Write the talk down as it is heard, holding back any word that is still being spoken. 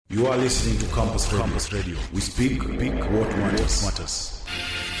You are listening to Campus Radio. We speak what matters.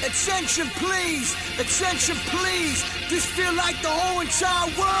 Attention please, this feel like the whole entire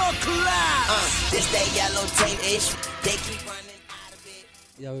world collapse. This that yellow tape ish, they keep running out of it.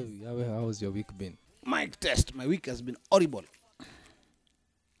 Yeah, how has your week been? Mic test, my week has been horrible.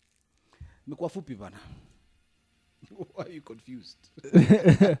 Mekuwa fupi bana. Why are you confused?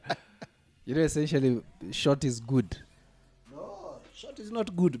 You know, essentially, short is good. No, short is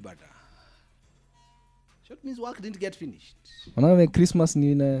not good, bana. Short means work didn't get finished. Unaona Christmas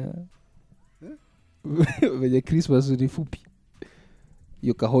ni na venye Christmas ni fupi.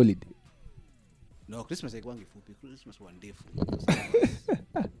 Yuka holiday. No, Christmas haikuangi fupi. Christmas huwa ndefu.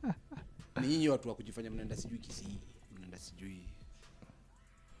 Ni nyinyi watu wa kujifanya mnaenda sijui Kisii, mnaenda sijui.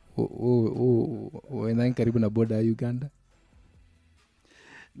 Wewe karibu na border ya Uganda?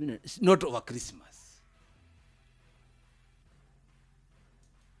 It's not over Christmas.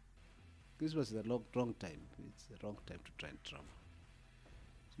 Christmas is a wrong time. It's a wrong time to try and travel.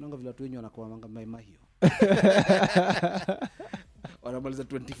 Sinanga vile watu wengi wanakuwa manga hiyo. Wanamaliza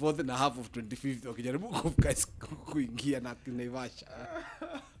 24th na half of 25th wakijaribu kuingia na Naivasha.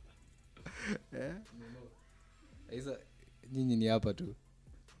 Isa nyinyi ni hapa tu.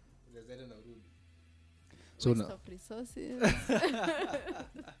 Unaweza na urudi.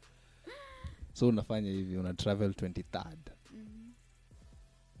 So unafanya hivi, una travel 23rd.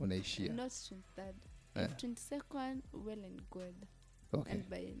 Unaishia. Not 23rd. 22nd, well and good. Okay. And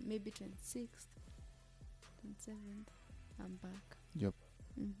by maybe 26th, 27th, I'm back. Yep.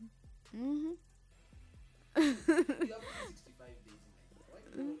 You have 65 days in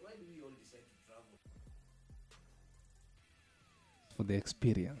Nigeria. Why do we all decide to travel? For the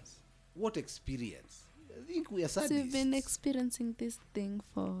experience. What experience? I think we are sadists. So you've been experiencing this thing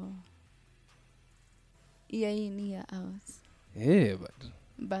for year in, year out. Yeah,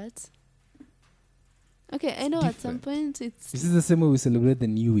 But okay, I know different. at some point it's This is the same way we celebrate the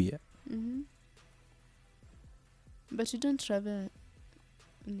New Year. But you don't travel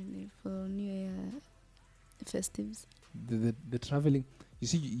for New Year festives. The traveling, you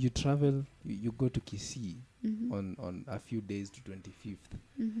see, you travel, you go to Kisii on a few days to 25th.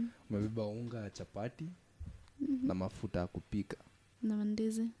 Umebeba unga chapati na mafuta ya kupika. Na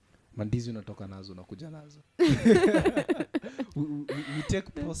mandizi unatoka nazo na kuja nazo. we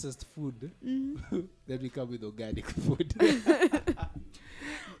take processed food, then we come with organic food.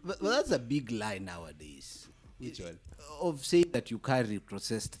 But that's a big lie nowadays. Which one? Of saying that you carry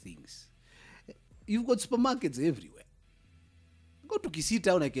processed things. You've got supermarkets everywhere. Go to Kisii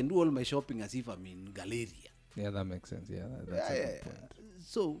town, I can do all my shopping as if I'm in Galleria. Yeah, that makes sense. Yeah, that's a good point.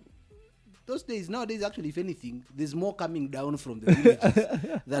 So, nowadays, actually, if anything, there's more coming down from the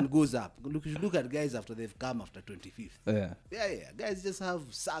villages than goes up. Look at guys after they've come after 25th. Yeah. Guys just have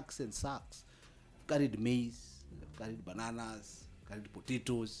sacks and sacks. Carried maize, carried bananas, carried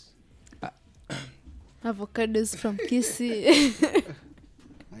potatoes. avocados from Kisii.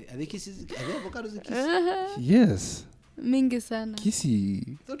 Are they avocados in Kisii? Yes. Mingi sana.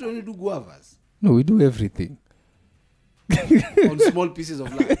 Kisii. I thought we only do guavas. No, we do everything. On small pieces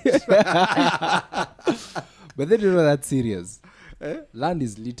of land. But then you know that's serious. Land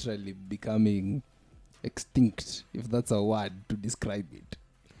is literally becoming extinct, if that's a word to describe it.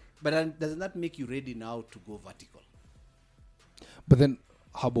 But doesn't that make you ready now to go vertical? But then,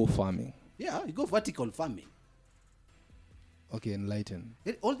 how about farming? Yeah, you go vertical farming. Okay, enlighten.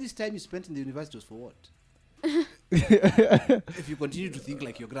 All this time you spent in the university was for what? If you continue to think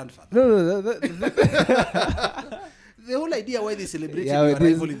like your grandfather. No. The whole idea why they celebrated your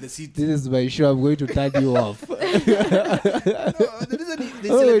arrival in the city. This is my show. I'm going to turn you off. No, the reason they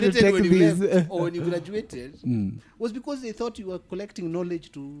celebrated when you left or when you graduated was because they thought you were collecting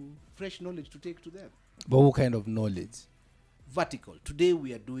fresh knowledge to take to them. But what kind of knowledge? Vertical. Today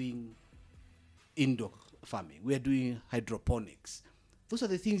we are doing indoor farming. We are doing hydroponics. Those are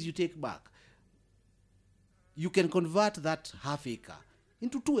the things you take back. You can convert that half acre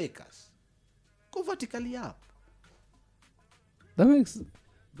into 2 acres. Go vertically up. That makes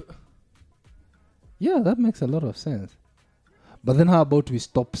a lot of sense. But then how about we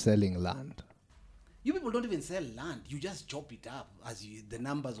stop selling land? You people don't even sell land. You just chop it up as the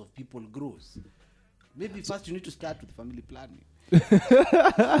numbers of people grows. Maybe first you need to start with family planning.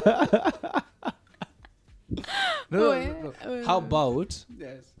 No. How about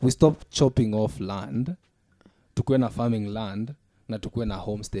we stop chopping off land, tukue na farming land, na tukue na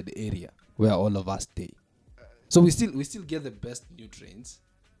homestead area where all of us stay. So we still get the best nutrients,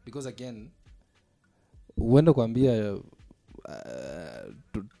 because again, uende kuambia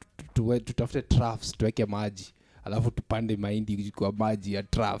tutafute troughs tuweke maji, alafu tupande mahindi kwa maji ya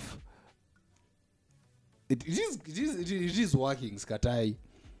traf. It is working, skatai.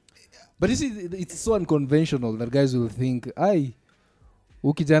 But you see, it's so unconventional that guys will think, ai,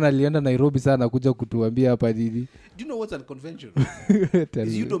 ukijana alienda Nairobi sana kuja kutuambia hapa nini. Do you know what's unconventional?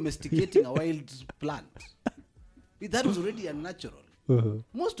 Is you domesticating a wild plant. That was already unnatural.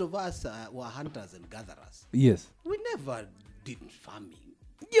 Most of us were hunters and gatherers. Yes. We never did farming.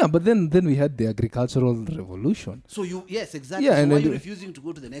 Yeah, but then we had the agricultural revolution. So yes, exactly. Yeah, so and why are you refusing to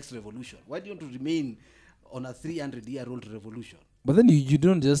go to the next revolution? Why do you want to remain on a 300-year-old revolution? But then you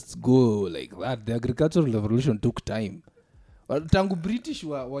don't just go like that. The agricultural revolution took time. Tangu British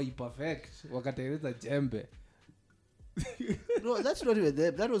were perfect. Wakatengeneza jembe. No, that's not even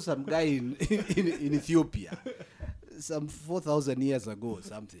there. That was some guy in Ethiopia. Some 4,000 years ago or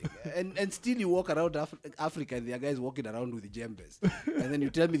something. And still you walk around Africa and there are guys walking around with jembes. And then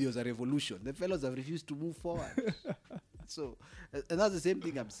you tell me there was a revolution. The fellows have refused to move forward. So, and that's the same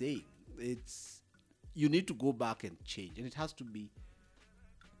thing I'm saying. You need to go back and change. And it has to be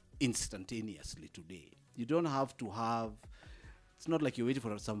instantaneously today. You don't have to have... It's not like you're waiting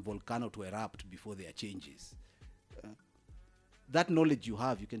for some volcano to erupt before there are changes. That knowledge you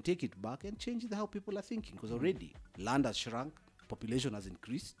have, you can take it back and change how people are thinking. Because already land has shrunk, population has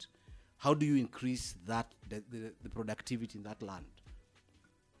increased. How do you increase that the productivity in that land?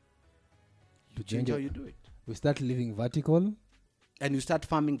 You change how you do it. We start living vertical. And you start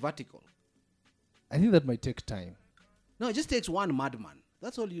farming vertical. I think that might take time. No, it just takes one madman.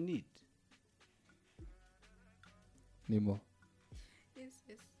 That's all you need. Nemo. Yes.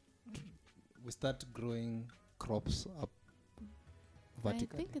 We start growing crops up vertically.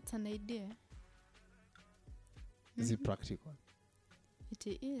 I think it's an idea. Is it practical?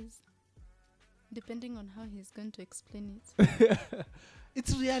 It is. Depending on how he's going to explain it.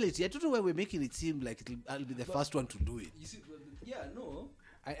 It's reality. I don't know why we're making it seem like I'll be the first one to do it. You see,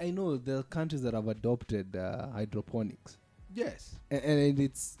 I know there are countries that have adopted hydroponics. Yes. And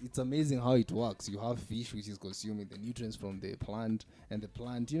it's amazing how it works. You have fish which is consuming the nutrients from the plant, and the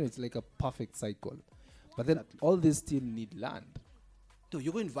plant, it's like a perfect cycle. But then all this still need land. No,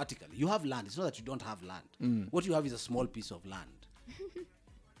 you're going vertically. You have land. It's not that you don't have land. What you have is a small piece of land.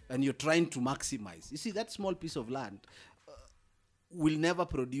 And you're trying to maximize. You see, that small piece of land will never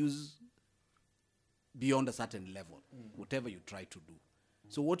produce beyond a certain level, whatever you try to do.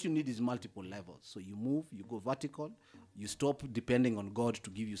 So what you need is multiple levels. So you move, you go vertical, you stop depending on God to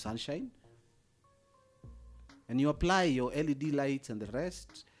give you sunshine, and you apply your LED lights and the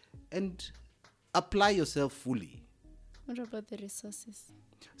rest, and apply yourself fully. What about the resources?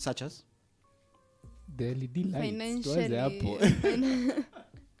 Such as? The LED lights. Financially.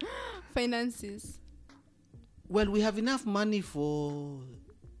 Finances. Well, we have enough money for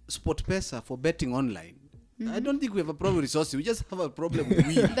SportPesa, for betting online. I don't think we have a problem with resources. We just have a problem with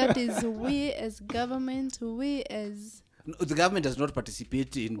we. That is we as government, we as... No, the government does not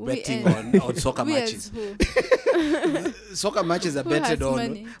participate in betting on soccer matches. Soccer matches are betted on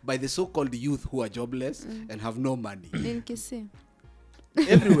money? By the so-called youth who are jobless and have no money. In Kisii.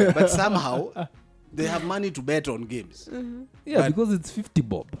 Everywhere, but somehow they have money to bet on games. Yeah, because it's 50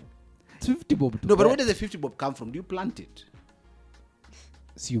 bob. It's 50 bob. No, but where does the 50 bob come from? Do you plant it?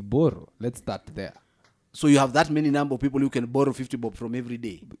 So you borrow. Let's start there. So you have that many number of people who can borrow 50 bob from every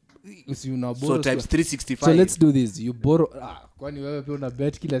day. So times 365. So let's do this. You borrow. Kwani wewe pia una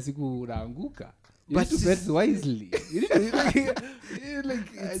bet kila siku unaanguka. You need to bet wisely. You need to,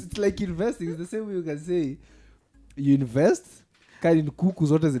 it's like investing. It's the same way you can say you invest, in kuku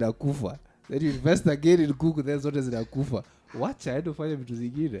zote zinakufa. Then you invest again in kuku, then zote zinakufa. Wacha aende ufanye vitu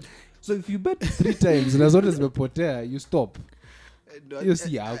zingine. So if you bet 3 times na zote zimepotea, you stop. No, I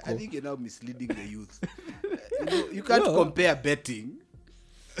think you're now misleading the youth. You can't compare betting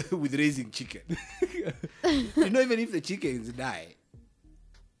with raising chicken. Even if the chickens die,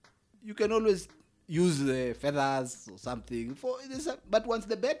 you can always use the feathers or something. But once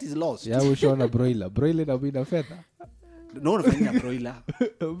the bet is lost... Yeah, we show on a broiler. Broiler na bina feather. No one finding a broiler.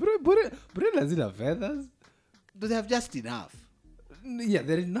 Broiler zina feathers. But they have just enough. Yeah,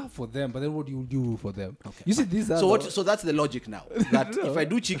 they're enough for them, but then what do you do for them? Okay. You see, these are... So that's the logic now. That if I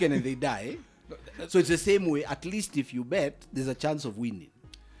do chicken and they die, so it's the same way. At least if you bet, there's a chance of winning.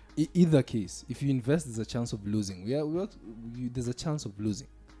 Either case, if you invest, there's a chance of losing. There's a chance of losing.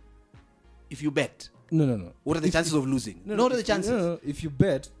 If you bet? No. What are the chances of losing? What are the chances? No. If you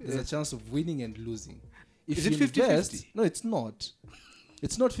bet, there's a chance of winning and losing. Is it 50-50? No, it's not.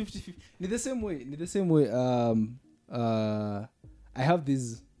 It's not 50-50. In the same way, I have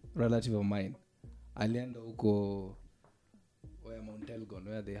this relative of mine. Alienda huko where Mount Elgon,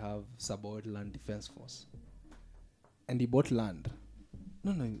 where they have Sabaot Land Defense Force. and he bought land.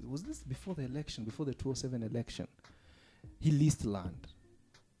 No, was this before the election, before the 2007 election? He leased land.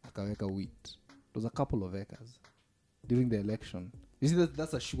 Akaweka wheat. It was a couple of acres during the election. You see,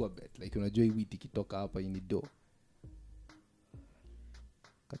 that's a sure bet. Like, unajua hii wheat ikitoka hapa ini do.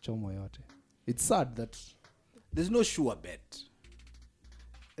 Kachomo yote. It's sad that there's no sure bet.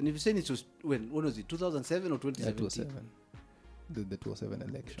 And if you're saying it was when was it 2007 or 2017? Yeah, 2007. The 2007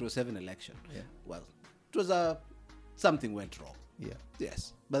 election. 2007 election. Yeah. Well, it was something went wrong. Yeah.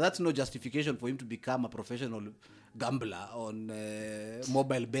 Yes, but that's no justification for him to become a professional gambler on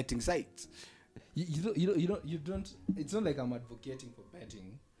mobile betting sites. You don't. It's not like I'm advocating for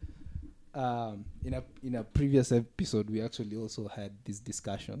betting. In a previous episode, we actually also had this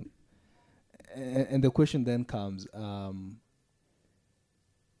discussion, and the question then comes: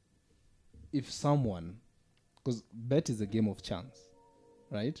 if someone, because bet is a game of chance,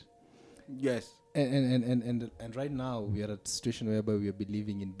 right? Yes. And right now we are at a situation whereby we are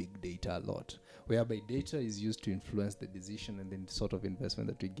believing in big data a lot, whereby data is used to influence the decision and the sort of investment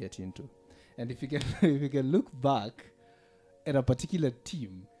that we get into. And if you can look back at a particular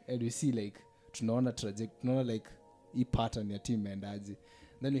team and we see like tunaona like e pattern ya team endaje,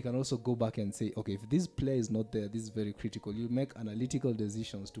 then we can also go back and say, okay, if this player is not there, this is very critical. You make analytical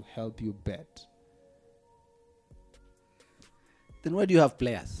decisions to help you bet. Then why do you have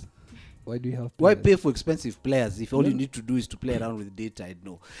players? Why do you have players? Why pay for expensive players if all you need to do is to play around with data?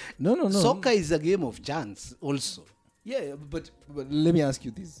 No. Soccer is a game of chance also. Yeah, but let me ask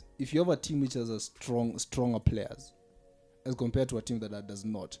you this. If you have a team which has a stronger players as compared to a team that does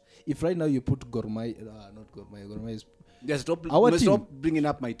not. If right now you put Gor Mahia, not Gor Mahia is... Yeah, stop bringing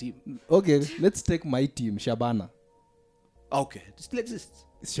up my team. Okay, let's take my team, Shabana. Okay, it still exists.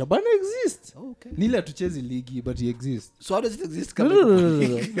 Shabana exists. Oh, okay. Nila tuchezi ligi, but he exists. So how does it exist?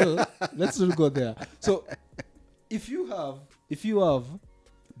 No. Let's not go there. So if you have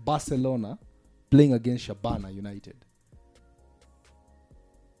Barcelona playing against Shabana United,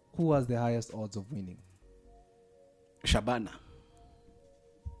 who has the highest odds of winning? Shabana.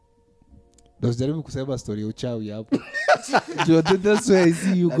 Dosijaribu kusema story uchawi hapo. That's where I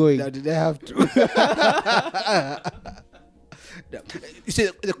see you going. Did I have to? You see,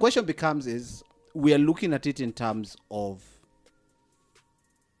 the question becomes is, we are looking at it in terms of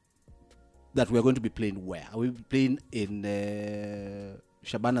that we are going to be playing where? Are we playing in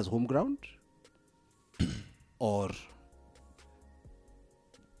Shabana's home ground? Or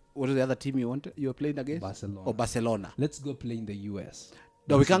what is the other team you're playing against? Barcelona. Or Barcelona. Let's go play in the US.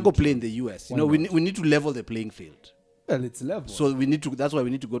 No, we can't go play in the US. We need to level the playing field. Well, it's level. So that's why we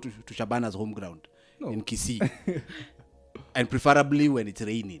need to go to Shabana's home ground in Kisii. And preferably when it's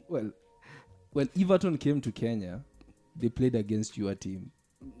raining. Well, when Everton came to Kenya, they played against your team.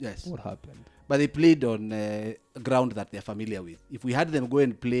 Yes. What happened? But they played on a ground that they're familiar with. If we had them go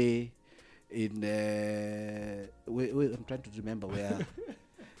and play in... I'm trying to remember where...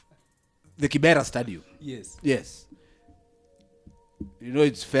 the Kibera Stadium. Yes. Yes. You know,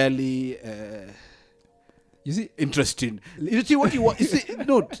 it's fairly... you see, interesting. You see what you want. You see,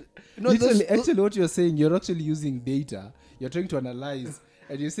 actually, what you're saying, you're actually using data. You're trying to analyze,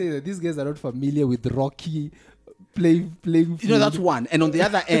 and you say that these guys are not familiar with rocky playing field. You know, that's one. And on the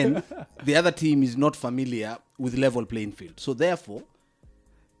other end, the other team is not familiar with level playing field. So therefore,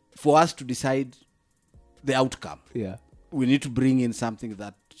 for us to decide the outcome, we need to bring in something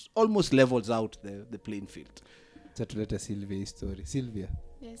that almost levels out the playing field. Satuleta Sylvia story. Sylvia.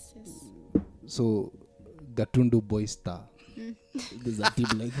 Yes. So, Gatundu Boy Star. There's a team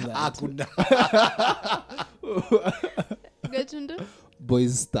like that. Gatundu?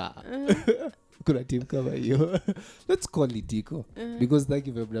 Boys Star. Kuna team kama hiyo. Let's call it Iko. Because like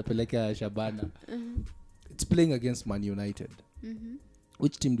if mnapeleka Shabana, it's playing against Man United.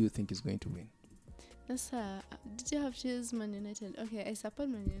 Which team do you think is going to win? Did you have to use Man United? Okay, I support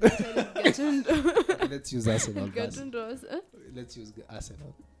Man United. Gatundu. Let's use Arsenal. Gatundu. Let's use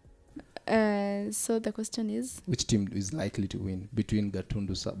Arsenal. So the question is, which team is likely to win between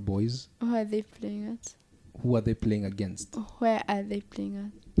Gatundu boys? Who are they playing at? Who are they playing against? Where are they playing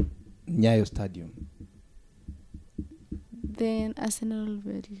at? Nyayo Stadium. Then Arsenal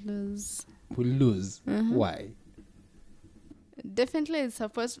will lose. Will lose? Why? Definitely it's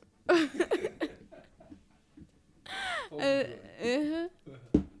supposed...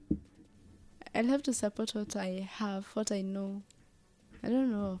 I'll have to support what I have, what I know. I don't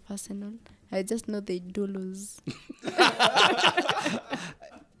know of Arsenal. I just know they do lose.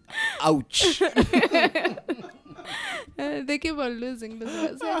 Ouch. They keep on losing.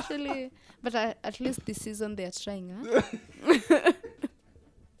 So actually, but at least this season they are trying. Huh?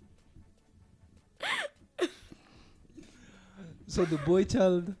 So the boy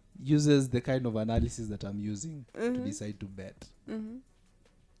child uses the kind of analysis that I'm using to decide to bet. Mm-hmm.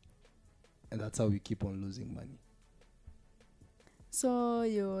 And that's how we keep on losing money. So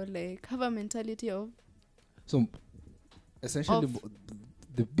you like have a mentality of So essentially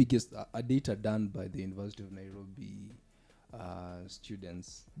the biggest data done by the University of Nairobi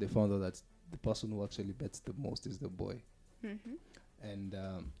students, they found out that the person who actually bets the most is the boy.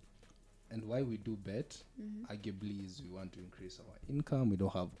 And why we do bet, arguably, is we want to increase our income. We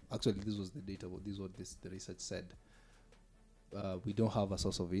don't have, actually this was the data, but this is what the research said. We don't have a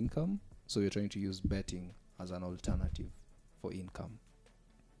source of income, so we're trying to use betting as an alternative for income.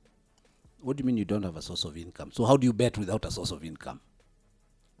 What do you mean you don't have a source of income? So how do you bet without a source of income?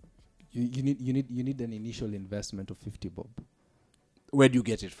 You need an initial investment of 50 bob. Where do you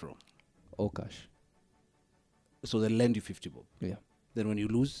get it from? All cash. So they lend you 50 bob. Yeah. Then when you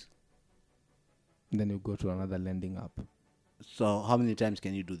lose? Then you go to another lending app. So how many times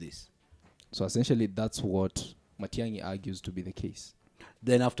can you do this? So essentially that's what Matiang'i argues to be the case.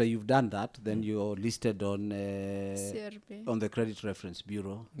 Then after you've done that, then you're listed on CRB. on the Credit Reference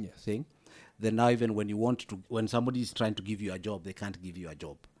Bureau Yes. thing. Then now even when somebody is trying to give you a job, they can't give you a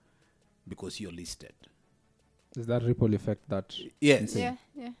job because you're listed. Does that ripple effect that? Yes. Yeah.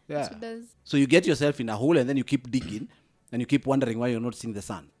 Yeah. So does. So you get yourself in a hole and then you keep digging and you keep wondering why you're not seeing the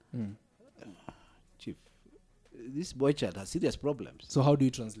sun. Chief, this boy child has serious problems. So how do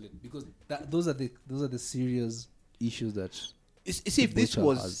you translate? Because those are the serious issues that. See, if the this boy child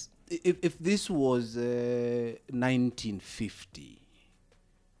was has. if this was 1950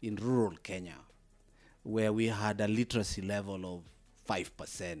 in rural Kenya, where we had a literacy level of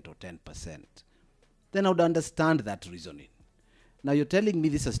 5% or 10%, then I would understand that reasoning. Now you're telling me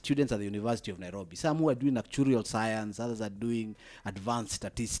these are students at the University of Nairobi. Some who are doing actuarial science, others are doing advanced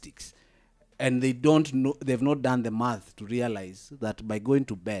statistics, and they don't know. They've not done the math to realize that by going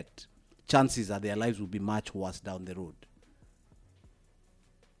to bed, chances are their lives will be much worse down the road.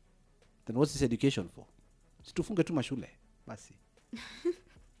 Then what's this education for? Situfunge tu mashule basi.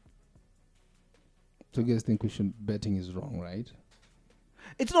 So you guys think betting is wrong, right?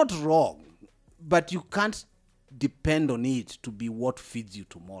 It's not wrong, but you can't depend on it to be what feeds you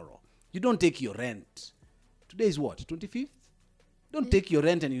tomorrow. You don't take your rent. Today is what, 25th? Don't take your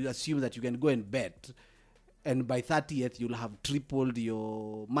rent and you assume that you can go and bet, and by 30th you'll have tripled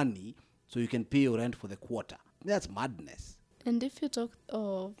your money so you can pay your rent for the quarter. That's madness. And if you talk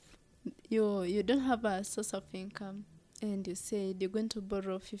of you don't have a source of income, and you said you're going to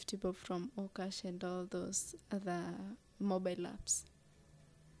borrow 50 bob from Okash and all those other mobile apps,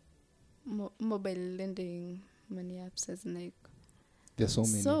 mobile lending money apps, as like. There's so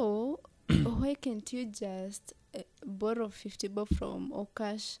many. So why can't you just borrow 50 bob from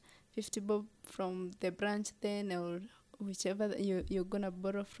Okash, 50 bob from the branch then, or whichever you're gonna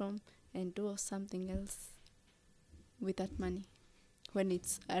borrow from, and do something else with that money? When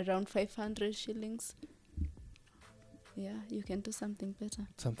it's around 500 shillings, yeah, you can do something better.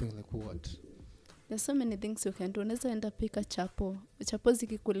 Something like what? There's so many things you can do. Unaweza enda pika chapo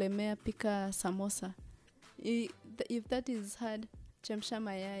zikikulemea, pika samosa. If that is hard, chemsha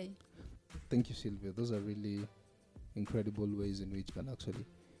mayai. Thank you, Sylvia. Those are really incredible ways in which you can actually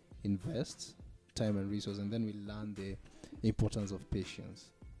invest time and resource, and then we learn the importance of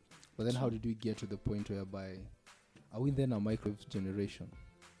patience. But then how did we get to the point whereby, are we then a microwave generation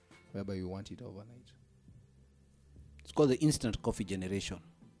whereby you want it overnight? It's called the instant coffee generation.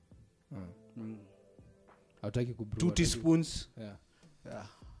 Hautaki kubrew, 2 teaspoons. Yeah. Yeah.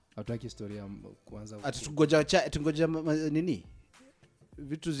 Hautaki story ya kwanza. Tungoja nini?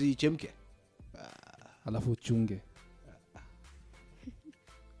 Vitu zichemke. Alafu chunge.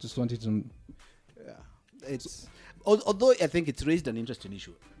 Just want it to. Yeah. It's although I think it's raised an interesting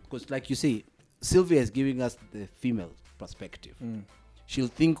issue, because like you say, Sylvia is giving us the female perspective. She'll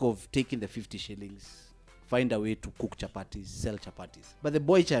think of taking the 50 shillings, find a way to cook chapatis, sell chapatis. But the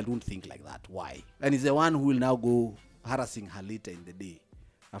boy child won't think like that. Why? And he's the one who will now go harassing her later in the day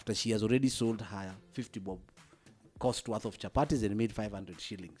after she has already sold her 50 bob cost worth of chapatis and made 500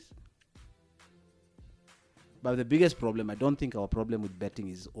 shillings. But the biggest problem, I don't think our problem with betting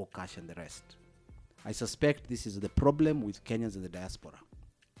is Okash and the rest. I suspect this is the problem with Kenyans in the diaspora.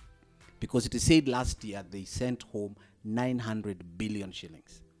 Because it is said last year they sent home 900 billion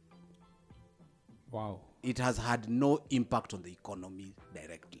shillings. Wow. It has had no impact on the economy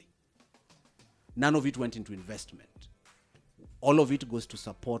directly. None of it went into investment. All of it goes to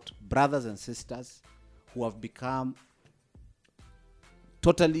support brothers and sisters who have become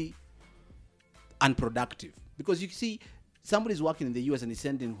totally unproductive. Because you see, somebody's working in the US and he's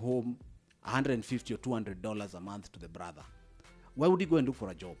sending home $150 or $200 a month to the brother. Why would he go and look for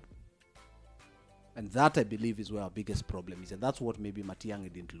a job? And that, I believe, is where our biggest problem is. And that's what maybe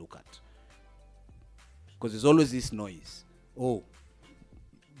Matiang'i didn't look at. Because there's always this noise. Oh,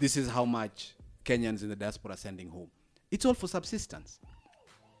 this is how much Kenyans in the diaspora are sending home. It's all for subsistence.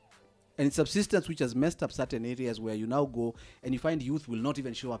 And it's subsistence which has messed up certain areas where you now go and you find youth will not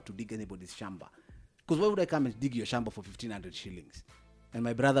even show up to dig anybody's shamba. Because why would I come and dig your shamba for 1,500 shillings? And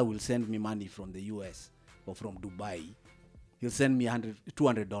my brother will send me money from the US or from Dubai. He'll send me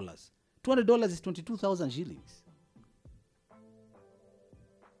 $200. $200 is 22,000 shillings.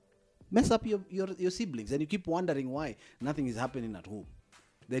 Mess up your siblings and you keep wondering why nothing is happening at home.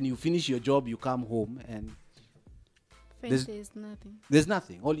 Then you finish your job, you come home and There's nothing. There's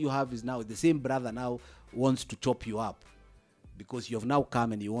nothing. All you have is now the same brother now wants to chop you up because you have now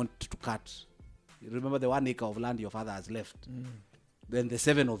come and you want to cut. You remember the 1 acre of land your father has left. Then the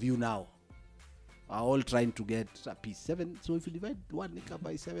 7 of you now are all trying to get a piece. 7. So if you divide 1 acre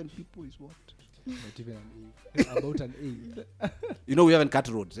by 7 people is what? Not even an 8. About an 8. You know we haven't cut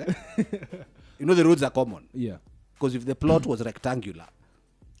roads. Eh? You know the roads are common. Yeah. Because if the plot was rectangular,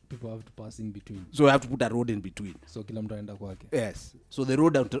 people have to pass in between. so we have to put a road in between. So kila mtu aenda kwake. Yes. So the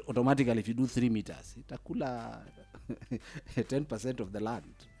road automatically, if you do 3 meters, itakula 10% of the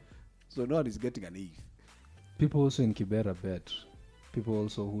land. So no one is getting an eve. People also in Kibera bet. People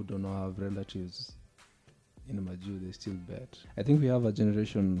also who do not have relatives in Maju, they still bet. I think we have a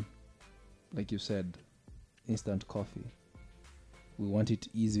generation, like you said, instant coffee. We want it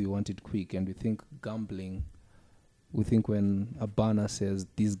easy, we want it quick, and we think gambling. We think when a banner says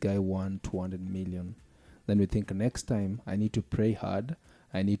this guy won 200 million, then we think next time I need to pray hard.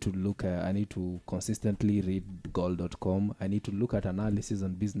 I need to consistently read goal.com. I need to look at analysis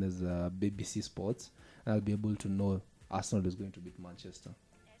on business, BBC Sports, and I'll be able to know Arsenal is going to beat Manchester.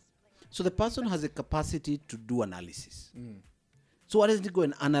 So the person has a capacity to do analysis. So why doesn't he go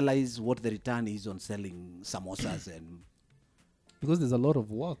and analyze what the return is on selling samosas and? Because there's a lot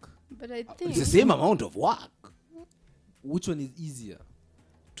of work. But I think It's the same amount of work. Which one is easier?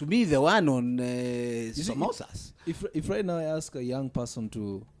 To me, the one on samosas. If right now I ask a young person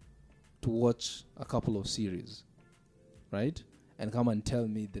to watch a couple of series, right, and come and tell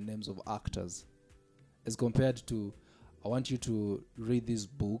me the names of actors, as compared to I want you to read this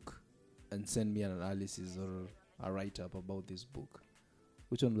book and send me an analysis or a write-up about this book,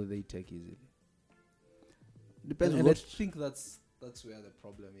 which one will they take easily? Depends on and I what. think that's where the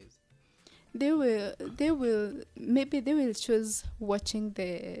problem is. they will choose watching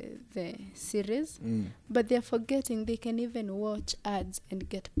the series, but they're forgetting they can even watch ads and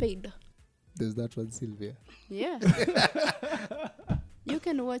get paid. There's that one, Sylvia. Yeah. You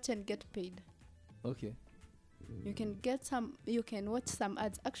can watch and get paid. Okay. You can watch some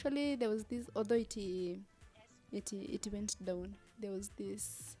ads. Actually, there was this, although it went down, there was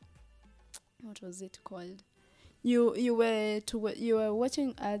this, what was it called? You were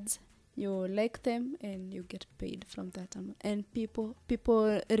watching ads, you like them, and you get paid from that. And people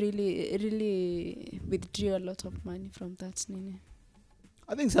really withdrew a lot of money from that.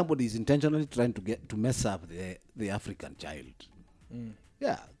 I think somebody is intentionally trying to mess up the African child.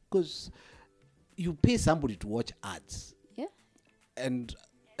 Yeah, because you pay somebody to watch ads. Yeah. And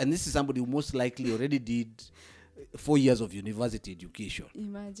this is somebody who most likely already did 4 years of university education.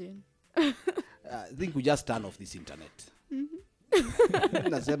 Imagine. I think we just turn off this internet.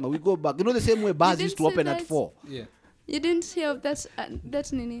 We go back. You know the same way bars used to open at 4. Yeah. You didn't hear of that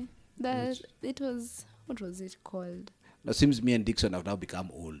Nini? That it was, what was it called? Now seems me and Dixon have now become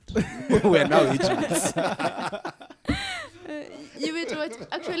old. We are now age mates. You wait, what?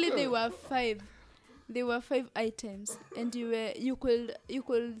 Actually, they were 5. There were 5 items, and you could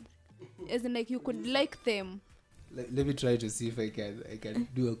as in like you could like them. Let me try to see if I can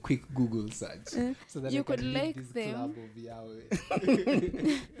do a quick Google search so that you I could can like leave this them. club of Yahweh.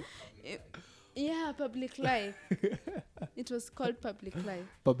 Yeah, Public Life. It was called Public Life.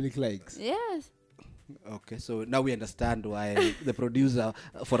 Public likes. Yes. Okay, so now we understand why the producer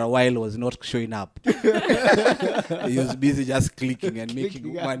for a while was not showing up. He was busy just clicking and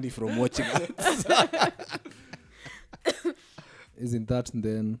making money from watching ads. Isn't that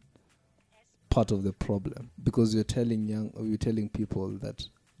then part of the problem? Because you're telling people that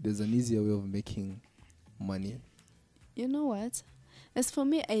there's an easier way of making money. You know what? As for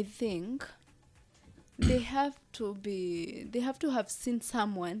me, I think they have to have seen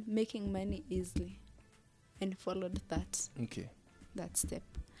someone making money easily and followed that step.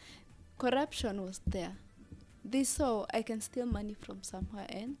 Corruption was there. They saw I can steal money from somewhere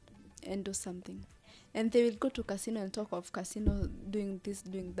and do something. And they will go to casino and talk of casino doing this,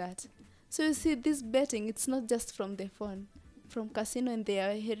 doing that. So you see, this betting, it's not just from the phone. from casino and they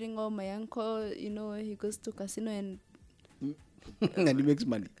are hearing, oh, my uncle, he goes to casino and and he makes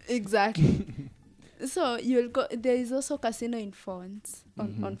money. Exactly. So you'll go. There is also casino in phones,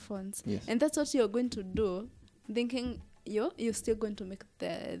 on phones, Yes. and that's what you're going to do, thinking you're still going to make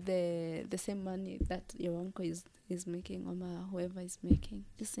the same money that your uncle is making, or whoever is making.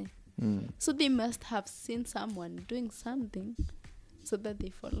 You see. So they must have seen someone doing something, so that they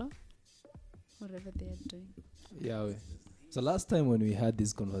follow whatever they are doing. Yeah. So last time when we had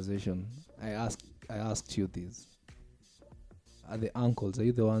this conversation, I asked you this. Are the uncles, are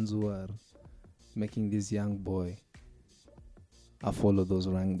you the ones who are making this young boy follow those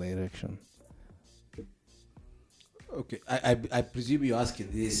wrong direction? Okay, I presume you're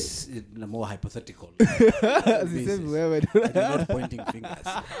asking this in a more hypothetical basis. And you're not pointing fingers.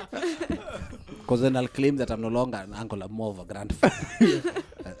 Because then I'll claim that I'm no longer an uncle, I'm more of a grandfather.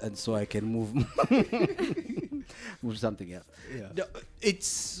 And so I can move something else. Yeah. No,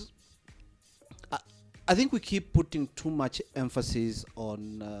 it's... I think we keep putting too much emphasis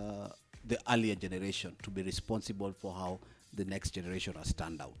on the earlier generation to be responsible for how the next generation has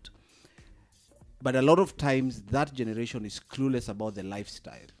turned out. But a lot of times that generation is clueless about the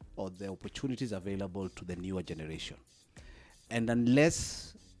lifestyle or the opportunities available to the newer generation. And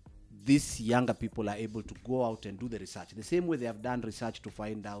unless these younger people are able to go out and do the research, the same way they have done research to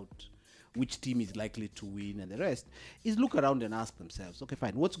find out which team is likely to win and the rest, is look around and ask themselves, okay,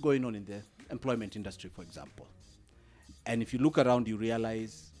 fine, what's going on in the employment industry, for example? And if you look around, you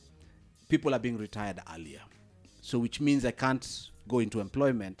realize people are being retired earlier. So which means I can't go into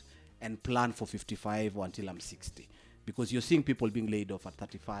employment and plan for 55 or until I'm 60. Because you're seeing people being laid off at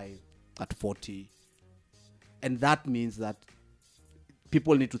 35, at 40. And that means that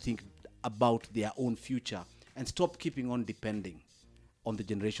people need to think about their own future and stop keeping on depending on the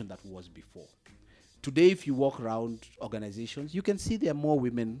generation that was before. Today, if you walk around organizations, you can see there are more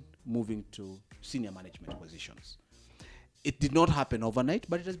women moving to senior management positions. It did not happen overnight,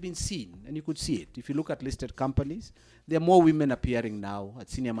 but it has been seen, and you could see it. If you look at listed companies, there are more women appearing now at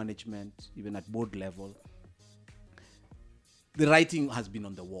senior management, even at board level. The writing has been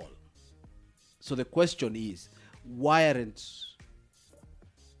on the wall. So the question is, why aren't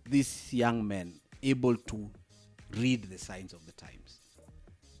these young men able to read the signs of the times?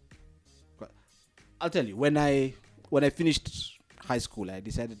 I'll tell you, when I finished high school, I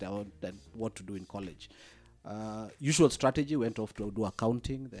decided what to do in college. Usual strategy, went off to do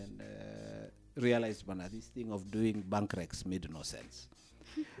accounting, then realized this thing of doing bank recs made no sense.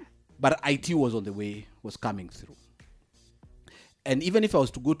 But IT was coming through. And even if I was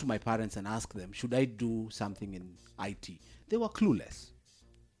to go to my parents and ask them, should I do something in IT? They were clueless.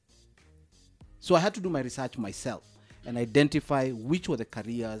 So I had to do my research myself and identify which were the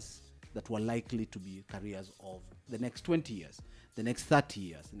careers that were likely to be careers of the next 20 years, the next 30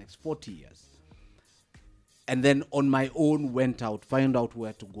 years, the next 40 years. And then on my own went out, found out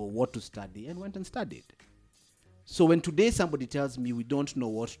where to go, what to study, and went and studied. So when today somebody tells me we don't know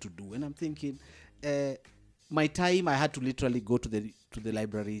what to do, and I'm thinking, my time I had to literally go to the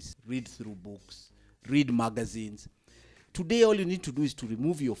libraries, read through books, read magazines. Today all you need to do is to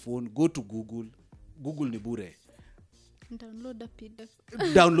remove your phone, go to Google Nibure. Download a PDF.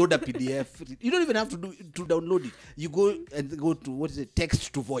 Download a PDF. You don't even have to download it. You go to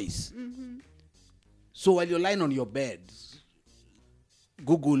text to voice. Mm-hmm. So while you're lying on your bed,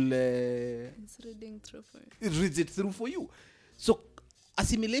 Google it's reading through for you. It reads it through for you. So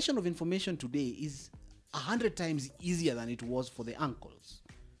assimilation of information today is 100 times easier than it was for the uncles.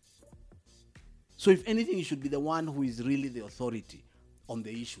 So if anything, you should be the one who is really the authority on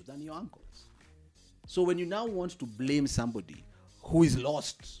the issue than your uncles. So when you now want to blame somebody who is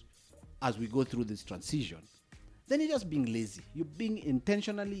lost as we go through this transition, then you're just being lazy. You're being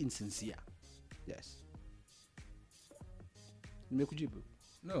intentionally insincere. Yes.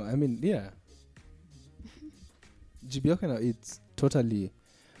 No, I mean, yeah. Jibiokana, it's totally...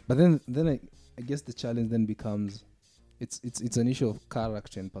 But then I guess the challenge then becomes... It's an issue of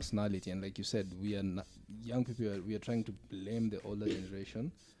character and personality. And like you said, we are young people, we are trying to blame the older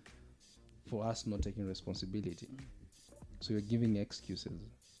generation for us not taking responsibility. So you're giving excuses.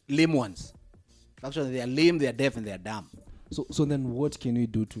 Lame ones. Actually, they are lame, they are deaf, and they are dumb. So then what can we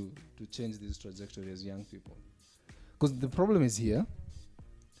do to change this trajectory as young people? Because the problem is here,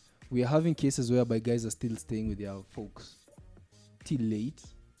 we are having cases whereby guys are still staying with their folks till late.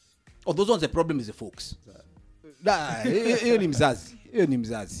 Oh, those ones, the problem is the folks. Hiyo ni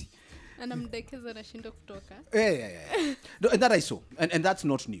mzazi. Anamdekeza anashindwa kutoka. Yeah. No, and that I saw. And that's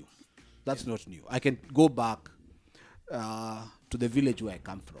not new. That's not new. I can go back to the village where I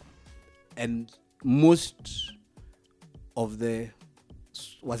come from. And most of the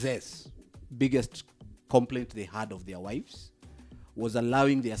Wazees' biggest complaint they had of their wives was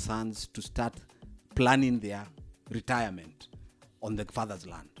allowing their sons to start planning their retirement on the father's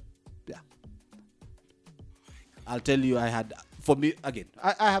land. Yeah. I'll tell you, for me, again,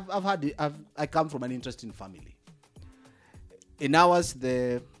 I come from an interesting family. In ours,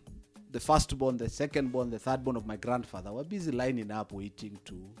 the firstborn, the secondborn, the thirdborn of my grandfather were busy lining up,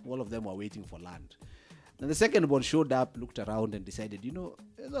 all of them were waiting for land. And the secondborn showed up, looked around, and decided,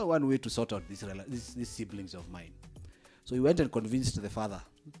 there's only one way to sort out these siblings of mine. So he went and convinced the father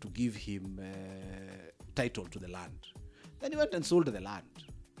to give him title to the land. Then he went and sold the land,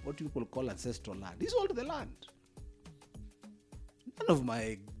 what people call ancestral land. He sold the land. None of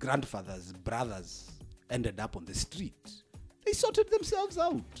my grandfather's brothers ended up on the street. They sorted themselves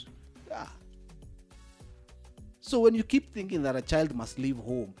out. Yeah. So when you keep thinking that a child must leave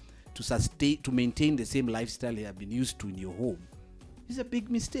home to maintain the same lifestyle you have been used to in your home, it's a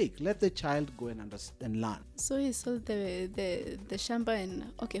big mistake. Let the child go and understand and learn. So he sold the shamba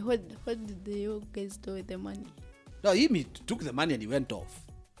and okay, what did you guys do with the money? No, he took the money and he went off.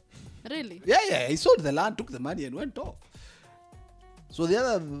 Really? Yeah, he sold the land, took the money and went off. So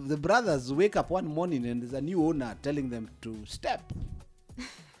the brothers wake up one morning and there's a new owner telling them to step.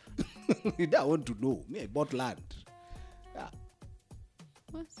 You don't want to know. Me, I bought land. Yeah.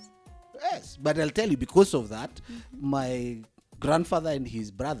 What? Yes, but I'll tell you, because of that, my grandfather and his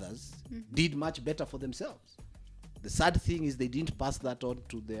brothers did much better for themselves. The sad thing is they didn't pass that on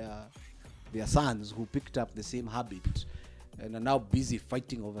to their sons, who picked up the same habit and are now busy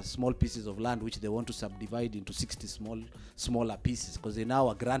fighting over small pieces of land which they want to subdivide into 60 smaller pieces, because they now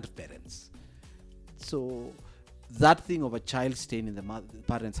are grandparents. So that thing of a child staying in the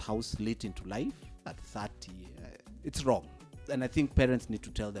parents' house late into life at 30, it's wrong. And I think parents need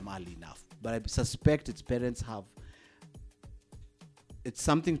to tell them early enough. But I suspect it's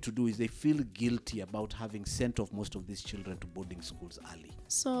something to do is they feel guilty about having sent off most of these children to boarding schools early.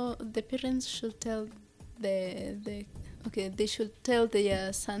 So the parents should tell they should tell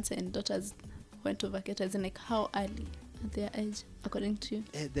their sons and daughters when to vacate, as in like how early at their age, according to you?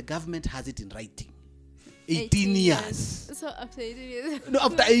 The government has it in writing. 18 years. So after 18 years? No,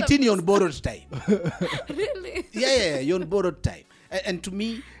 after 18 you're on borrowed time. Really? Yeah, you're on borrowed time. And to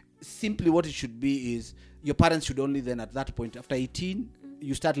me, simply what it should be is your parents should only then at that point, after 18,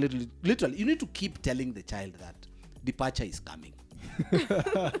 you start literally, you need to keep telling the child that departure is coming.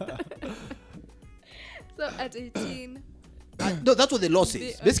 So at 18... No, that's what the law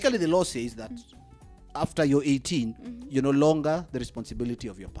says. Basically, the law says that after you're 18, you're no longer the responsibility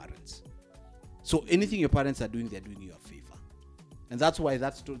of your parents. So anything your parents are doing, they're doing you a favor. And that's why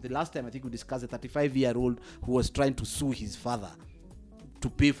the last time I think we discussed a 35-year-old who was trying to sue his father to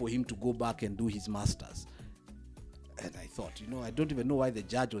pay for him to go back and do his master's. And I thought, I don't even know why the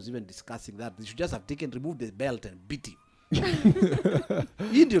judge was even discussing that. They should just have removed the belt and beat him.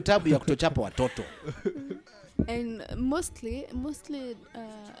 Hii ndio tabu ya kutochapa watoto. And mostly,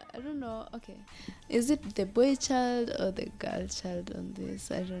 I don't know, okay. Is it the boy child or the girl child on this?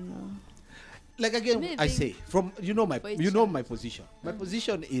 I don't know. Like again, I say, my position. My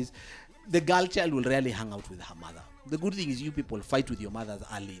position is the girl child will rarely hang out with her mother. The good thing is you people fight with your mothers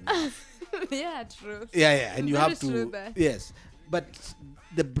early enough. Yeah, true. Yeah, and you Very have to. true that. Yes, but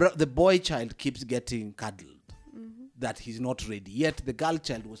the boy child keeps getting cuddled. That he's not ready. Yet the girl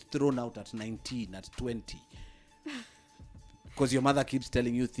child was thrown out at 19, at 20. Because your mother keeps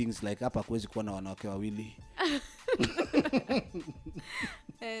telling you things like, hapa kwezi kuwa na wanawake wawili.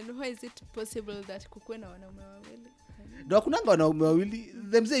 And why is it possible that kukuwe na wanaume wawili? Do hakunanga wanaume wawili?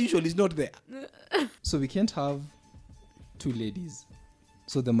 Them say usually is not there. So we can't have two ladies.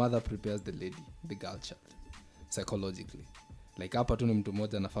 So the mother prepares the lady, the girl child, psychologically. Like hapa tu ni mtu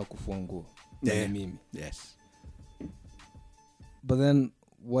mmoja anafaa kufua nguo. Yeah. Mimi. Yes. But then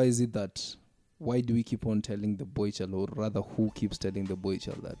why do we keep on telling the boy child, or rather who keeps telling the boy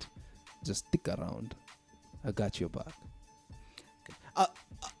child that just stick around, I got your back? Okay.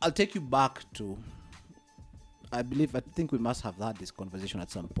 I'll take you back to, I think we must have had this conversation at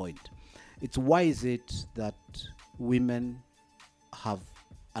some point. It's why is it that women have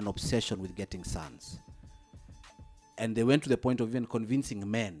an obsession with getting sons? And they went to the point of even convincing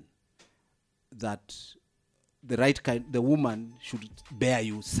men that the woman should bear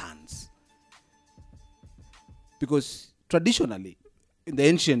you sons. Because traditionally, in the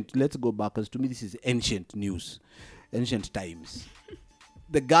ancient, let's go back, because to me this is ancient news, ancient times.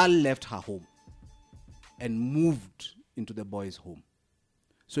 The girl left her home and moved into the boy's home.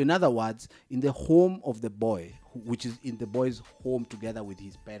 So in other words, in the home of the boy, which is in the boy's home together with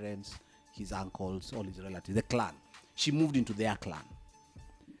his parents, his uncles, all his relatives, the clan, she moved into their clan.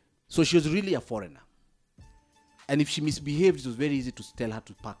 So she was really a foreigner. And if she misbehaved, it was very easy to tell her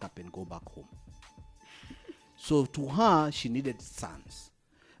to pack up and go back home. So to her, she needed sons.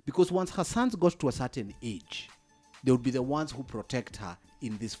 Because once her sons got to a certain age, they would be the ones who protect her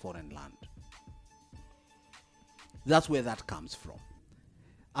in this foreign land. That's where that comes from.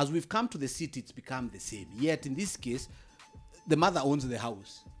 As we've come to the city, it's become the same. Yet in this case, the mother owns the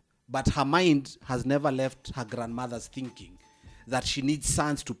house, but her mind has never left her grandmother's thinking that she needs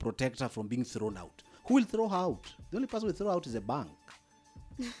sons to protect her from being thrown out. Who will throw her out? The only person who will throw her out is a bank.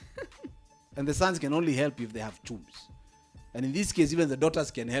 And the sons can only help if they have chums. And in this case, even the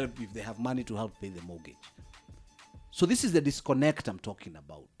daughters can help if they have money to help pay the mortgage. So this is the disconnect I'm talking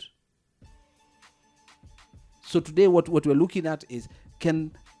about. So today what we're looking at is,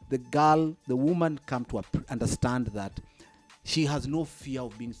 can the woman come to understand that she has no fear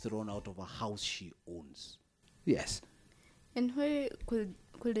of being thrown out of a house she owns? Yes. And why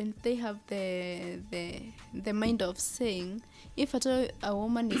couldn't they have the mind of saying, if at all a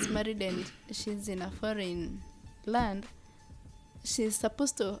woman is married and she's in a foreign land, she's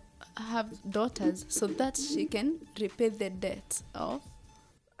supposed to have daughters so that she can repay the debt of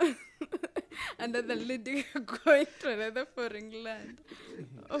another lady going to another foreign land?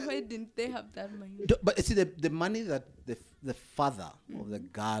 Or why didn't they have that money? But see, the money that the father of the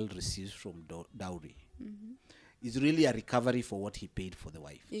girl receives from dowry is really a recovery for what he paid for the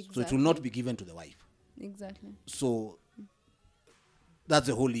wife. Exactly. So it will not be given to the wife. Exactly. So that's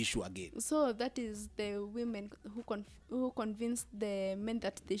the whole issue again. So that is the women who convinced the men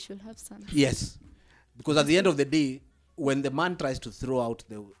that they should have sons. Yes. Because at the end of the day, when the man tries to throw out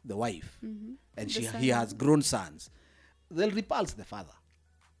the wife and he has grown sons, they'll repulse the father.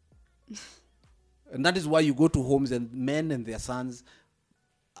 And that is why you go to homes and men and their sons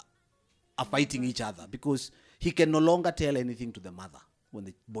are fighting each other, because he can no longer tell anything to the mother when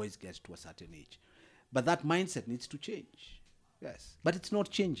the boys get to a certain age. But that mindset needs to change. Yes. But it's not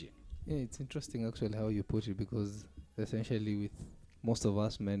changing. Yeah, it's interesting actually how you put it, because essentially with most of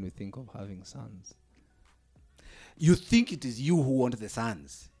us men, we think of having sons. You think it is you who want the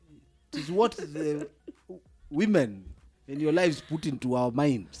sons. It is what the women in your lives put into our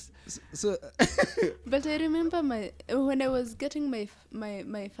minds. So But I remember when I was getting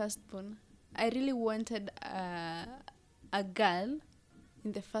my firstborn, I really wanted a girl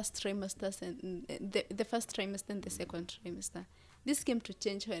in the first trimester and the first trimester and the second trimester. This came to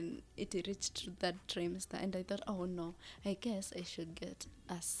change when it reached that trimester, and I thought, oh no, I guess I should get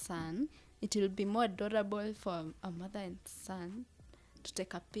a son. It will be more adorable for a mother and son to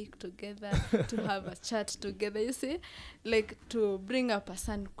take a pic together, to have a chat together. You see, like to bring up a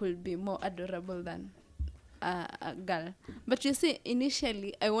son could be more adorable than a girl. But you see,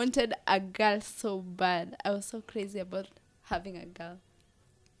 initially I wanted a girl so bad. I was so crazy about having a girl.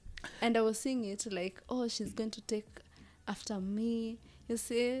 And I was seeing it like, oh, she's going to take after me, you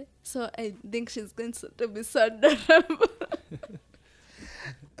see. So I think she's going to be so adorable.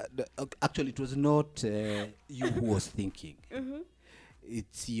 Actually, it was not you who was thinking.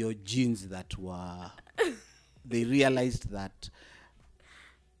 It's your genes that were... They realized that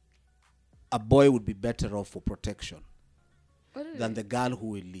a boy would be better off for protection than the girl who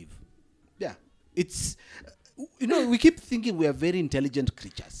will live. Yeah. It's... we keep thinking we are very intelligent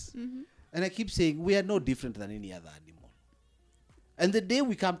creatures. And I keep saying we are no different than any other animal. And the day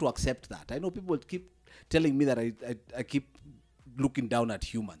we come to accept that, I know people keep telling me that I keep looking down at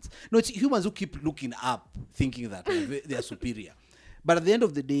humans. No, it's humans who keep looking up, thinking that they are superior. But at the end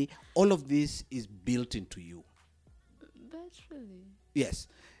of the day, all of this is built into you. That's really... Yes.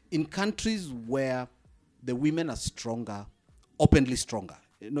 In countries where the women are stronger, openly stronger,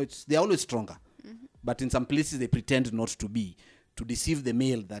 they're always stronger. But in some places they pretend not to be, to deceive the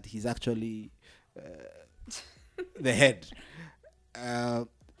male that he's actually the head.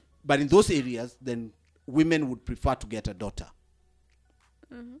 But in those areas, then women would prefer to get a daughter.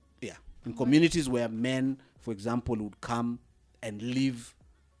 Yeah. In communities where men, for example, would come and live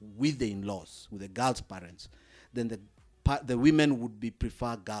with the in-laws, with the girl's parents, then the women would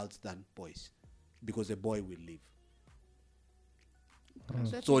prefer girls than boys, because the boy will live.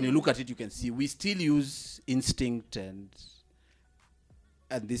 So when you look at it, you can see we still use instinct and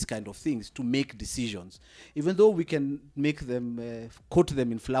these kind of things to make decisions, even though we can make them, quote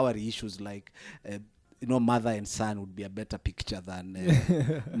them in flowery issues like, mother and son would be a better picture than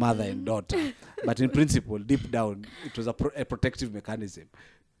mother and daughter. But in principle, deep down, it was a protective mechanism.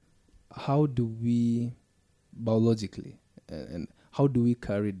 How do we, biologically, and how do we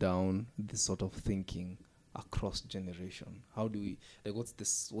carry down this sort of thinking across generation? How do we, like, what's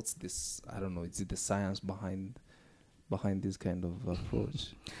this, I don't know, is it the science behind behind this kind of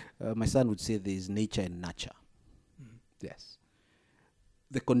approach? My son would say there is nature and nurture. Yes.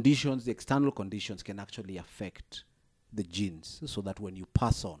 The conditions, the external conditions can actually affect the genes so that when you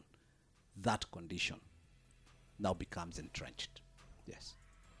pass on, that condition now becomes entrenched. Yes.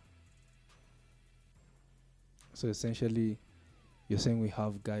 So essentially, you're saying we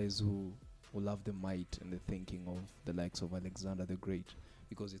have guys who love the might and the thinking of the likes of Alexander the Great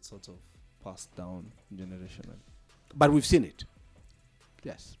because it's sort of passed down generationally. But we've seen it.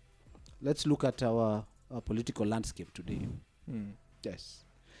 Yes. Let's look at our political landscape today. Yes.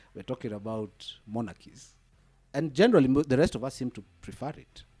 We're talking about monarchies. And generally, the rest of us seem to prefer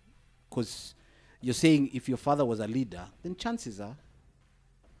it. Because you're saying if your father was a leader, then chances are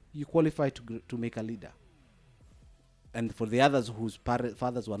you qualify to make a leader. And for the others whose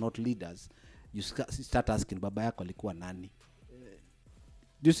fathers were not leaders, you start asking, Baba yako alikuwa nani?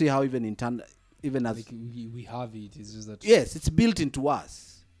 Do you see how even as like we have it, it's just that yes, it's built into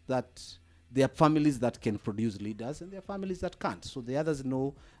us that there are families that can produce leaders and there are families that can't. So the others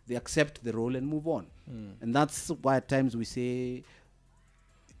know, they accept the role and move on. And that's why at times we say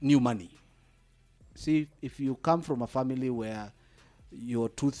new money. See, if you come from a family where you're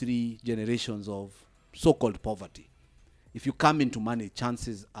 2-3 generations of so-called poverty, if you come into money,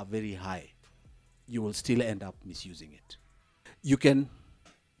 chances are very high you will still end up misusing it. You can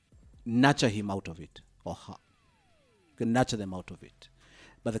nurture him out of it or her. You can nurture them out of it.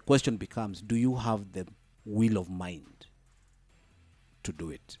 But the question becomes, do you have the will of mind to do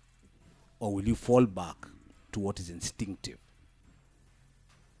it? Or will you fall back to what is instinctive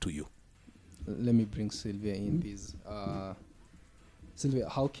to you? Let me bring Sylvia in this. Sylvia,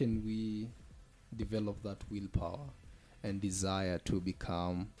 how can we develop that willpower and desire to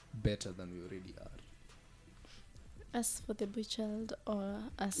become better than we already are? As for the boy child or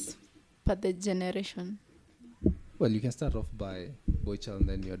as per the generation? Well, you can start off by boy child and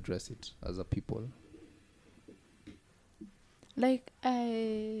then you address it as a people. Like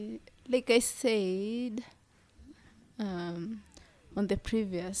I said on the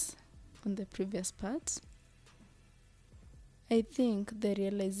previous part, I think the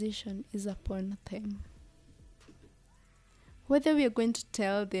realization is upon them. Whether we are going to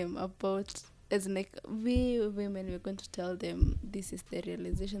tell them about, as like we women, we're going to tell them this is the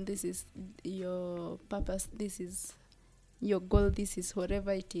realization, this is your purpose, this is your goal, this is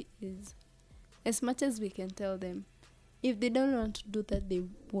whatever it is. As much as we can tell them, if they don't want to do that, they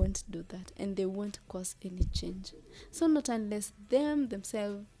won't do that and they won't cause any change. So not unless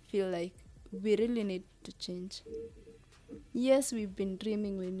themselves feel like we really need to change. Yes, we've been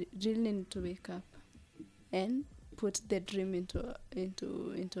dreaming, we really need to wake up and put the dream into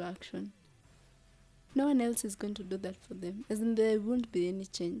action. No one else is going to do that for them, as in there won't be any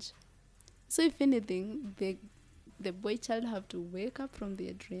change. So if anything, the boy child have to wake up from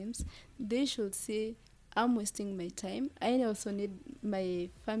their dreams. They should say, I'm wasting my time. I also need my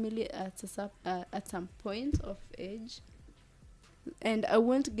family at some point of age, and I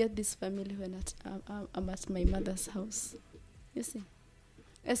won't get this family when I'm at my mother's house. You see,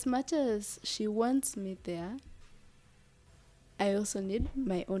 as much as she wants me there, I also need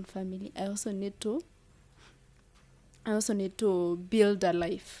my own family. I also need to build a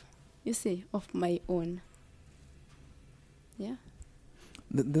life, you see, of my own. Yeah.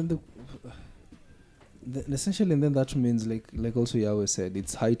 Then essentially, and then that means like also Yahweh said,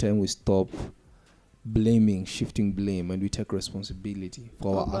 it's high time we stop shifting blame, and we take responsibility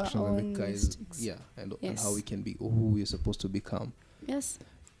for our actions and the guys, and how we can be who we're supposed to become. Yes.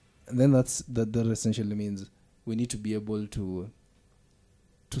 And then that essentially means we need to be able to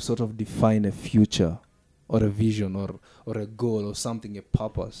sort of define a future or a vision or a goal or something, a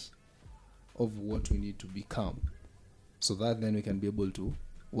purpose of what we need to become, so that then we can be able to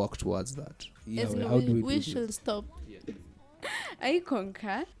work towards that. Yeah, how do we should stop. Yeah. I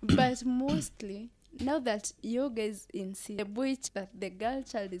concur, but mostly now that you guys insist the boy that the girl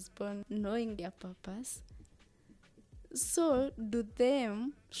child is born knowing their purpose, so do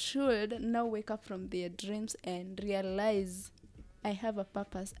them should now wake up from their dreams and realize, I have a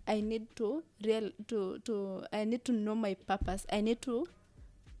purpose. I need to know my purpose. I need to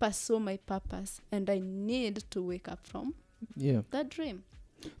pursue my purpose, and I need to wake up from that dream.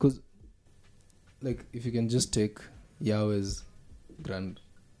 Because, like, if you can just take Yahweh's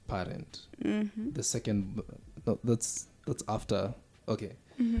grandparent, the second, no, that's after. Okay.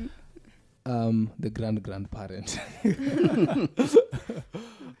 The grandparent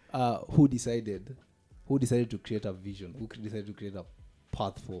who decided to create a vision, who decided to create a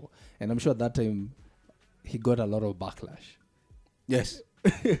path for, and I'm sure at that time he got a lot of backlash. Yes.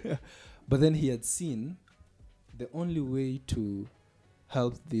 But then he had seen the only way to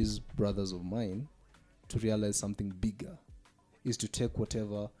help these brothers of mine to realize something bigger is to take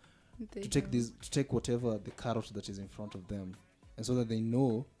whatever the carrot that is in front of them, and so that they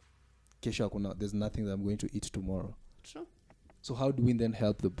know kesho hakuna, there's nothing that I'm going to eat tomorrow. True. So how do we then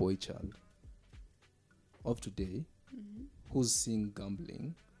help the boy child of today who's seeing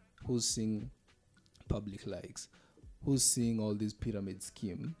gambling, who's seeing public likes, who's seeing all these pyramid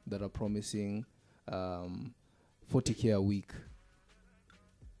scheme that are promising 40K a week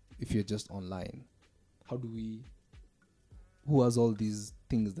if you're just online? How do we, who has all these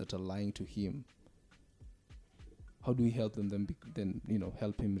things that are lying to him? How do we help them then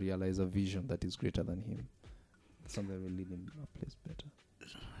help him realize a vision that is greater than him? Something that will lead him a place better.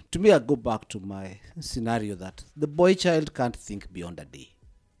 To me, I go back to my scenario that the boy child can't think beyond a day.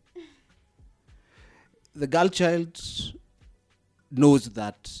 The girl child knows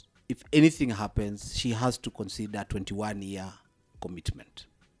that if anything happens, she has to consider 21-year commitment.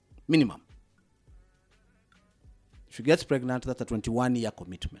 Minimum. If she gets pregnant, that's a 21-year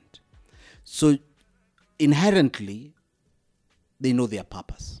commitment. So inherently, they know their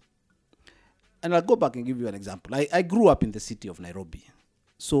purpose. And I'll go back and give you an example. I grew up in the city of Nairobi.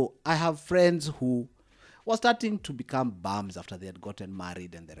 So I have friends who were starting to become bums after they had gotten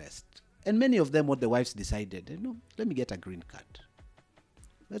married and the rest. And many of them, what the wives decided, let me get a green card.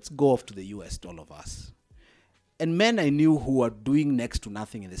 Let's go off to the US, all of us. And men I knew who were doing next to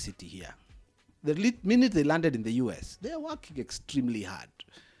nothing in the city here. The minute they landed in the US, they are working extremely hard.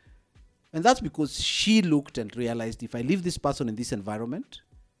 And that's because she looked and realized, if I leave this person in this environment,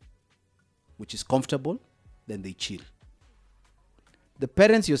 which is comfortable, then they chill. The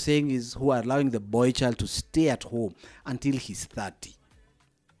parents you're saying is who are allowing the boy child to stay at home until he's 30.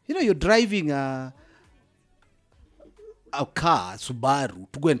 You're driving a car, Subaru,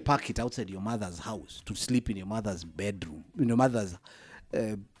 to go and park it outside your mother's house, to sleep in your mother's bedroom, in your mother's,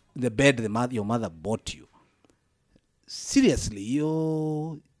 the bed your mother bought you. Seriously,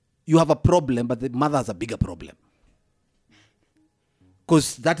 you have a problem, but the mother has a bigger problem.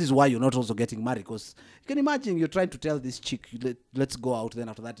 Because that is why you're not also getting married. Because you can imagine you're trying to tell this chick, let's go out. Then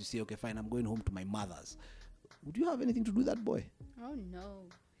after that you say, okay, fine, I'm going home to my mother's. Would you have anything to do with that boy? Oh, no.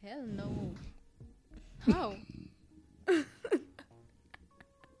 Hell no. How?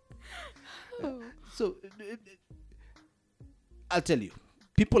 So, I'll tell you.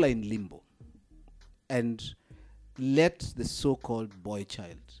 People are in limbo. And let the so-called boy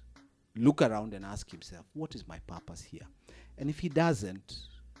child look around and ask himself, what is my purpose here? And if he doesn't,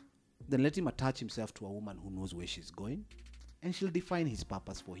 then let him attach himself to a woman who knows where she's going, and she'll define his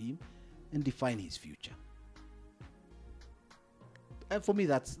purpose for him and define his future. And for me,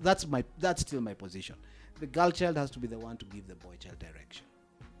 that's still my position. The girl child has to be the one to give the boy child direction.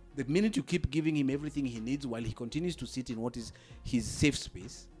 The minute you keep giving him everything he needs while he continues to sit in what is his safe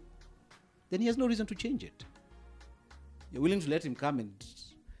space, then he has no reason to change it. You're willing to let him come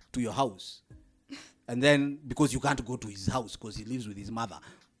to your house, and then because you can't go to his house because he lives with his mother,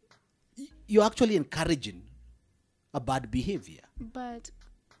 you're actually encouraging a bad behavior. But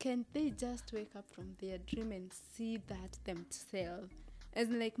can't they just wake up from their dream and see that themselves? As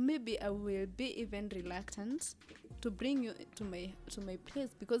like, maybe I will be even reluctant to bring you to my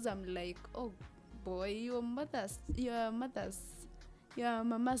place, because I'm like, oh boy, your mama's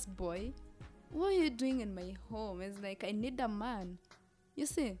boy. What are you doing in my home? It's like, I need a man. You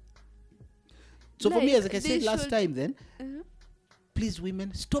see? So like, for me, as I said last time then, please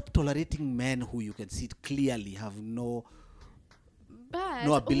women, stop tolerating men who you can see clearly have no ability to move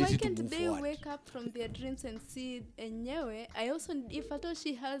forward. Why can't they wake up from their dreams and see enyewe? I also, if at all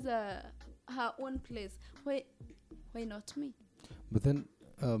she has her own place, why not me? But then,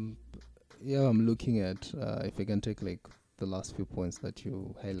 I'm looking at, if I can take like the last few points that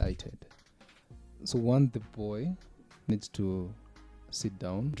you highlighted. So one, the boy needs to sit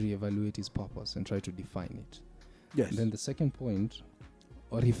down, reevaluate his purpose and try to define it. Yes. And then the second point,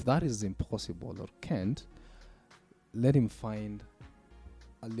 or if that is impossible or can't, let him find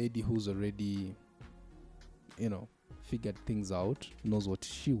a lady who's already, figured things out, knows what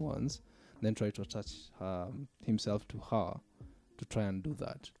she wants, then try to attach himself to her to try and do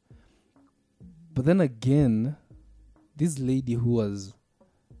that. But then again, this lady who was,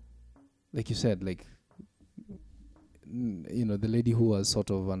 like you said, the lady who has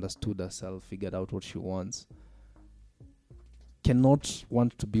sort of understood herself, figured out what she wants, cannot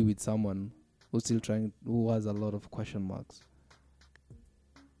want to be with someone who's still who has a lot of question marks.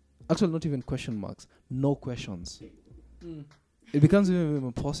 Actually, not even question marks, no questions. It becomes even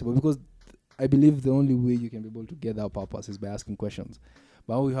impossible, because I believe the only way you can be able to get that purpose is by asking questions.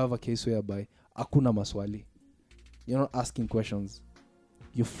 But we have a case whereby hakuna maswali. You're not asking questions.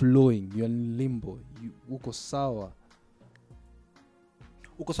 You're flowing. You're in limbo. Uko sawa.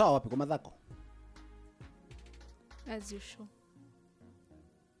 Uko sawa wapi kwa madhako? As usual.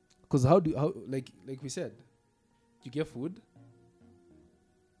 Because like we said, you get food,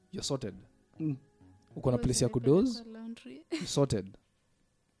 you're sorted. Uko na place ya kudoze, you're sorted.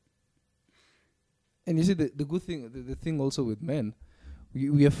 And you see the good thing, the thing also with men,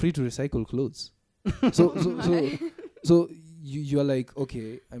 we are free to recycle clothes. So you are like,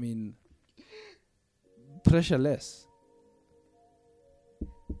 okay, I mean, pressure less.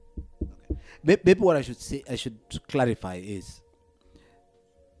 Okay. Maybe what I should clarify is,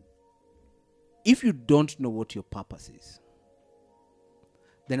 if you don't know what your purpose is,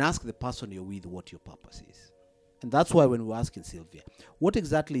 then ask the person you're with what your purpose is. And that's why when we're asking Sylvia, what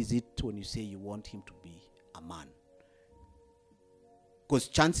exactly is it when you say you want him to be a man? Because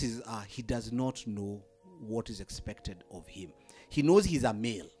chances are he does not know what is expected of him. He knows he's a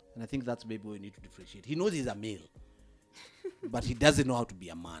male. And I think that's maybe what we need to differentiate. He knows he's a male. But he doesn't know how to be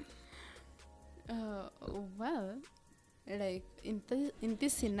a man. Well, like in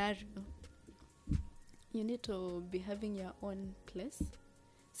this scenario, you need to be having your own place.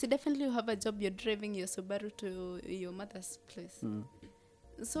 So definitely you have a job, you're driving your Subaru to your mother's place.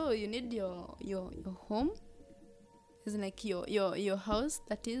 So you need your home. It's like your house,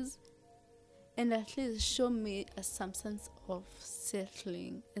 that is. And at least show me some sense of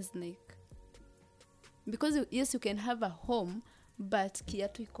settling. It's like, because yes, you can have a home, but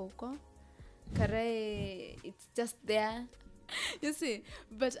kiatu ikoko, karae, it's just there. You see,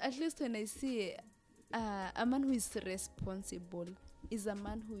 but at least when I see a man who is responsible is a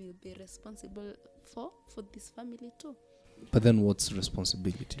man who will be responsible for this family too. But then what's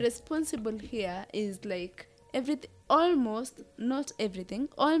responsibility? Responsible here is like everything, almost, not everything,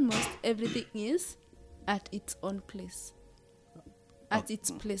 almost everything is at its own place. At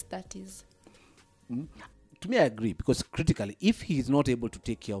its place, that is. To me, I agree, because critically, if he is not able to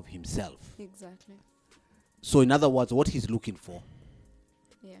take care of himself. Exactly. So in other words, what he's looking for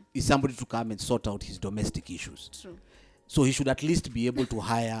is somebody to come and sort out his domestic issues. True. So he should at least be able to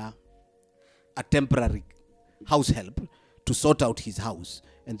hire a temporary house help to sort out his house,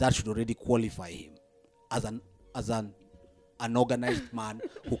 and that should already qualify him as an organized man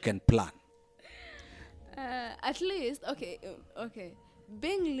who can plan. At least, okay.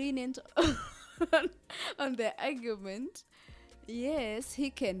 Being lenient on the argument, yes,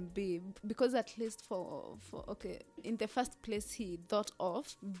 he can be, because at least for in the first place he thought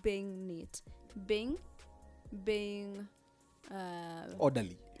of being neat, being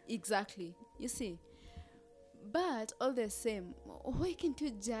orderly. Exactly. You see, but all the same, why can't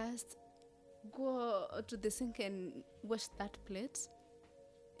you just go to the sink and wash that plate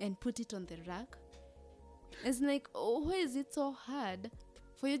and put it on the rack? It's like, why is it so hard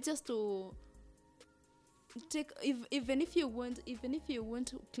for you just to take, even if you want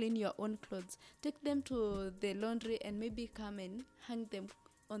to clean your own clothes, take them to the laundry and maybe come and hang them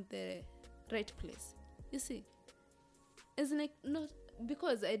on the right place? You see, it's like, not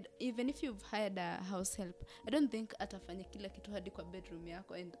because even if you've hired a house help, I don't think atafanya kila kitu hadi kwa bedroom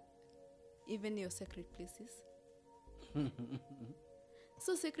yako and even your secret places.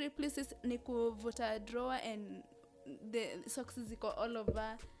 So secret places ni kuvuta drawer and the socks ziko all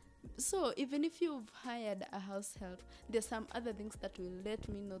over. So even if you've hired a house help, there's some other things that will let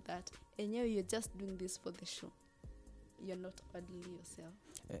me know that you're just doing this for the show. You're not orderly yourself.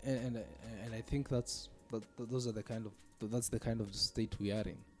 And I think that's the kind of state we are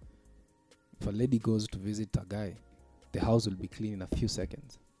in. If a lady goes to visit a guy, the house will be clean in a few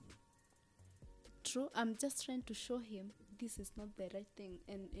seconds. True. I'm just trying to show him this is not the right thing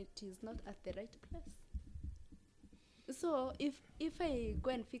and it is not at the right place. So if I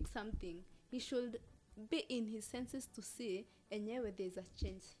go and fix something, he should be in his senses to see, and there's a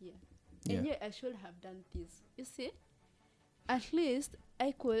change here. And I should have done this. You see? At least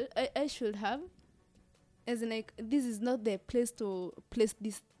I should have, as in like, this is not the place to place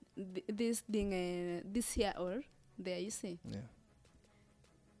this thing, this here or there, you see? Yeah.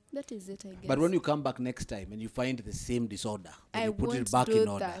 That is it, I guess. But when you come back next time and you find the same disorder, then you put it back do in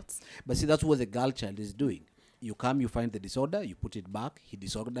order. That. But see, that's what the girl child is doing. You come, you find the disorder, you put it back, he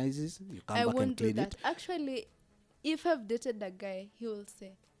disorganizes, you come back and clean it. Actually, if I've dated a guy, he will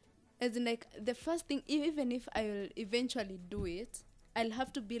say, as in like, the first thing, even if I will eventually do it, I'll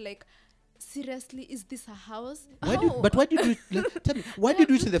have to be like, seriously, is this a house? Why do you do it? Tell me, why do you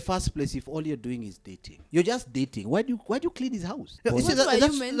do it in the first place if all you're doing is dating? You're just dating. Why do you clean his house?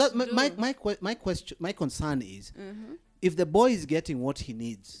 My concern is, if the boy is getting what he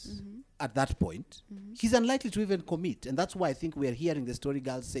needs at that point, he's unlikely to even commit. And that's why I think we're hearing the story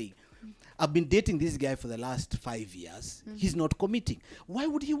girls saying, I've been dating this guy for the last 5 years. He's not committing. Why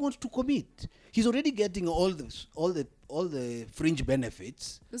would he want to commit? He's already getting all the fringe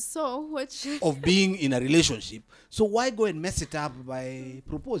benefits So what should of being in a relationship. So why go and mess it up by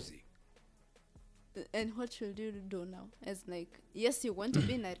proposing? and what should you do now? As like, yes, you want to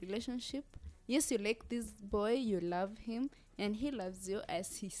be in a relationship. Yes, you like this boy, you love him, and he loves you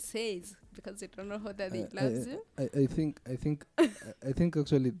as he says, because you don't know whether he loves you. I think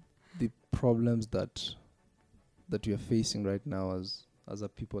actually the problems that we are facing right now as a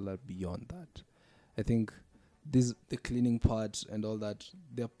people are beyond that. I think the cleaning part and all that,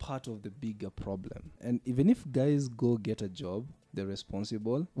 they're part of the bigger problem. And even if guys go get a job, they're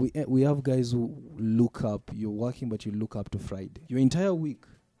responsible. We have guys who look up. You're working, but you look up to Friday. Your entire week,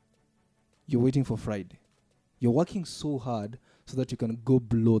 you're waiting for Friday. You're working so hard so that you can go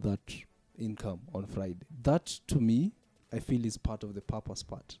below that income on Friday. That, to me, I feel is part of the purpose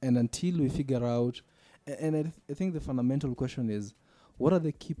part. And until we figure out, and I think the fundamental question is, what are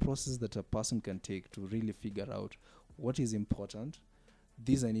the key processes that a person can take to really figure out what is important?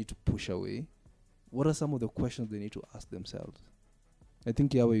 These I need to push away. What are some of the questions they need to ask themselves? I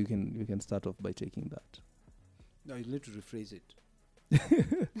think Yahweh, you can start off by taking that. No, you need to rephrase it.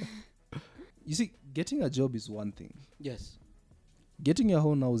 You see, getting a job is one thing. Yes. Getting your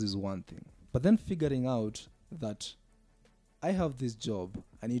own house is one thing. But then figuring out that I have this job,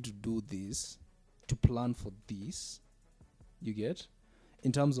 I need to do this, to plan for this, you get?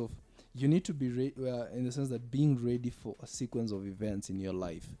 In terms of, you need to be, in the sense that being ready for a sequence of events in your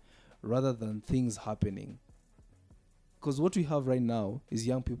life, rather than things happening. Because what we have right now is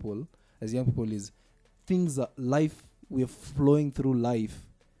young people, is things that life, we're flowing through life,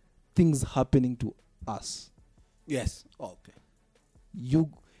 things happening to us. Yes. Oh, okay.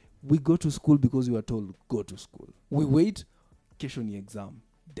 We go to school because we are told, go to school. We wait, kesho ni exam.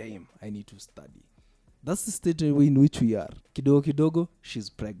 Damn, I need to study. That's the state in which we are. Kidogo, she's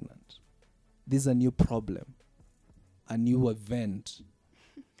pregnant. This is a new problem. A new event.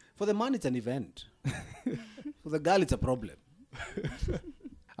 For the man, it's an event. For the girl, it's a problem.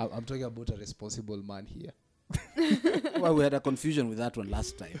 I'm talking about a responsible man here. Well, we had a confusion with that one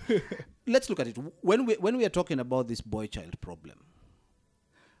last time. Let's look at it. When we are talking about this boy-child problem,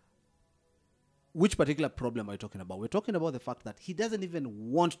 which particular problem are we talking about? We're talking about the fact that he doesn't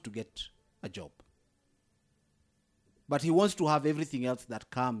even want to get a job. But he wants to have everything else that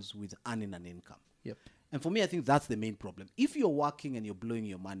comes with earning an income. Yep. And for me, I think that's the main problem. If you're working and you're blowing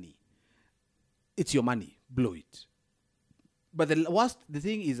your money, it's your money. Blow it. But the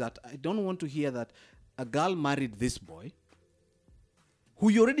thing is that I don't want to hear that a girl married this boy who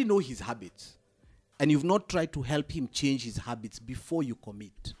you already know his habits and you've not tried to help him change his habits before you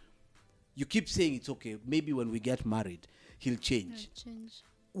commit. You keep saying it's okay. Maybe when we get married, he'll change.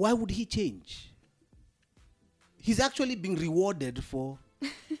 Why would he change? He's actually being rewarded for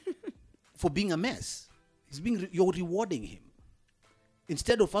being a mess. You're rewarding him.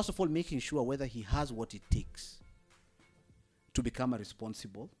 Instead of, first of all, making sure whether he has what it takes to become a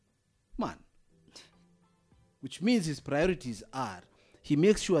responsible man. Which means his priorities are, he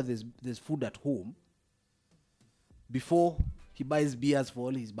makes sure there's food at home before he buys beers for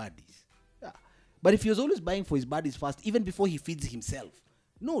all his buddies. Yeah. But if he was always buying for his buddies first, even before he feeds himself,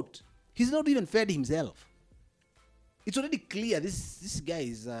 note, he's not even fed himself. It's already clear this guy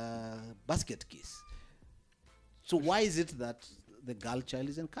is a basket case. So why is it that the girl child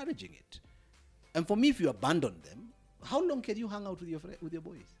is encouraging it? And for me, if you abandon them, how long can you hang out with your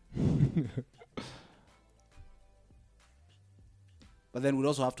boys? But then we'd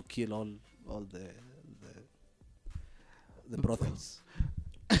also have to kill all the brothels.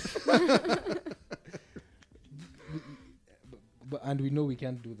 And we know we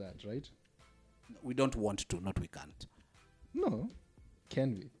can't do that, right? We don't want to, not we can't. No.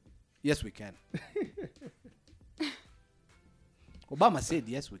 Can we? Yes, we can. Obama said,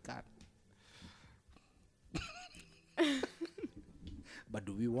 yes, we can. But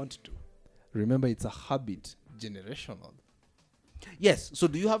do we want to? Remember, it's a habit, generational. Yes. So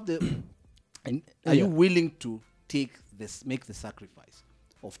do you have are you willing to make the sacrifice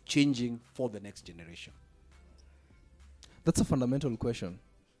of changing for the next generation? That's a fundamental question.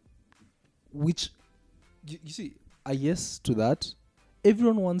 Which, you see, a yes to that.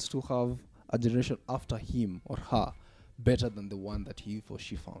 Everyone wants to have a generation after him or her better than the one that he or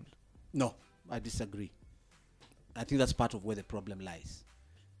she found. No, I disagree. I think that's part of where the problem lies.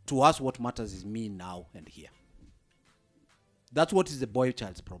 To us, what matters is me now and here. That's what is the boy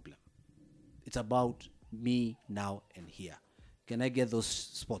child's problem. It's about me now and here. Can I get those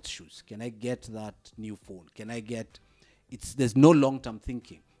sports shoes? Can I get that new phone? Can I get... There's no long-term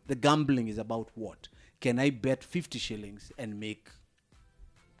thinking. The gambling is about what? Can I bet 50 shillings and make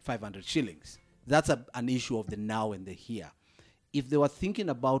 500 shillings? That's an issue of the now and the here. If they were thinking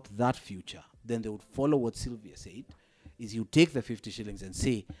about that future, then they would follow what Sylvia said, is you take the 50 shillings and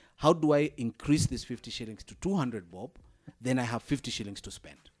say, how do I increase this 50 shillings to 200 bob? Then I have 50 shillings to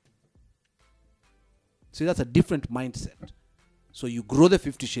spend. So that's a different mindset. So you grow the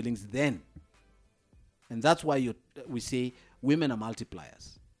 50 shillings then. And that's why we say women are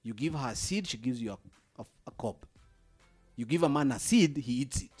multipliers. You give her a seed, she gives you a cob. You give a man a seed, he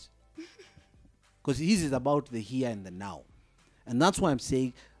eats it. Because his is about the here and the now. And that's why I'm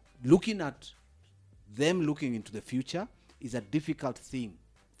saying looking at them looking into the future is a difficult thing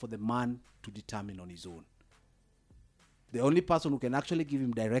for the man to determine on his own. The only person who can actually give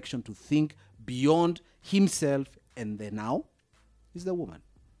him direction to think beyond himself and the now is the woman.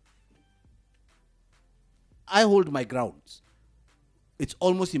 I hold my grounds. It's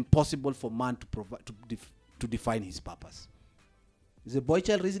almost impossible for man to define his purpose. Is the boy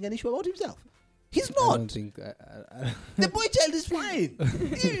child raising an issue about himself? He's not. I don't think the boy child is fine.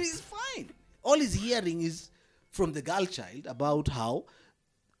 He is fine. All he's hearing is from the girl child about how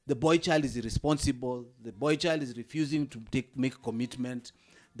the boy child is irresponsible. The boy child is refusing to make commitment.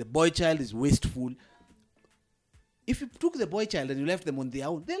 The boy child is wasteful. If you took the boy child and you left them on their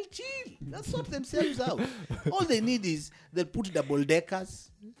own, they'll chill. They'll sort themselves out. All they need is they'll put double deckers.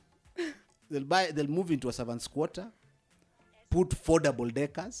 They'll move into a servant's quarter, put 4 double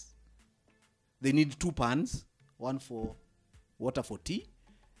deckers. They need 2 pans, one for water for tea,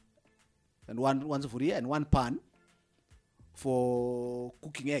 and one for here, and 1 pan for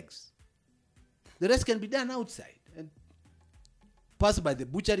cooking eggs. The rest can be done outside. And pass by the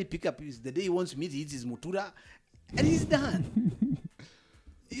butchery, pick up the day he wants meat, he eats his mutura, and he's done.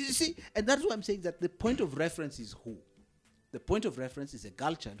 You see, and that's why I'm saying that the point of reference is who? The point of reference is a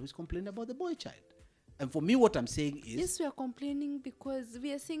girl child who's complaining about the boy child. And for me, what I'm saying is... Yes, we are complaining because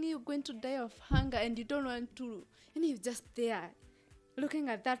we are saying you're going to die of hunger and you don't want to... And you're just there, looking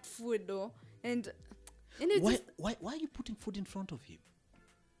at that food, though. And why are you putting food in front of him?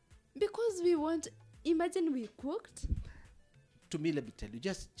 Because we want... Imagine we cooked. To me, let me tell you,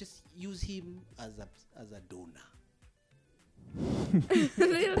 just use him as a donor.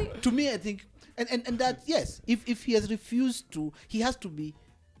 Really? To me, I think... And that, yes, if he has refused to... He has to be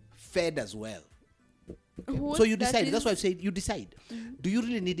fed as well. So you decide. That's why I said you decide. Mm-hmm. Do you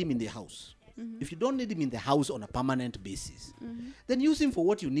really need him in the house? Mm-hmm. If you don't need him in the house on a permanent basis, then use him for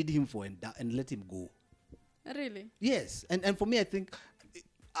what you need him for and let him go. Really? Yes. And for me, I think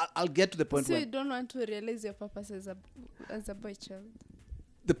I'll get to the point so where... So you don't want to realize your purpose as a boy child?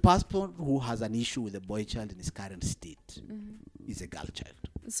 The person who has an issue with a boy child in his current state is a girl child.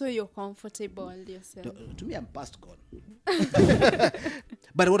 So you're comfortable yourself? To me, I'm past gone.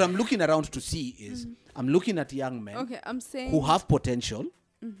 But what I'm looking around to see is I'm looking at young men who have potential.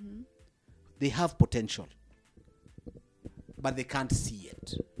 Mm-hmm. They have potential, but they can't see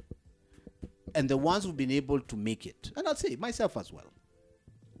it. And the ones who've been able to make it, and I'll say myself as well.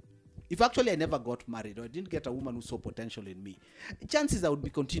 If actually I never got married or I didn't get a woman who saw potential in me, chances I would be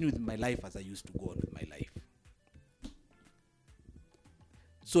continuing with my life as I used to go on with my life.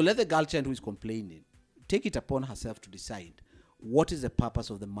 So let the girl child who is complaining take it upon herself to decide what is the purpose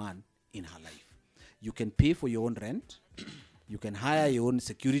of the man in her life. You can pay for your own rent. You can hire your own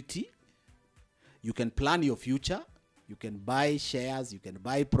security. You can plan your future. You can buy shares. You can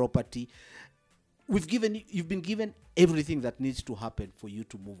buy property. You've been given everything that needs to happen for you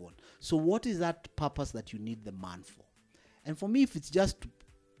to move on. So what is that purpose that you need the man for? And for me, if it's just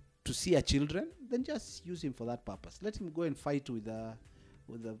to see our children, then just use him for that purpose. Let him go and fight with a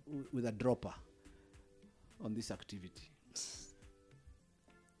dropper on this activity.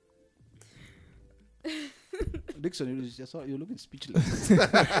 Dixon, you're looking speechless.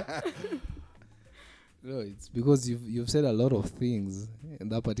 No, it's because you've said a lot of things in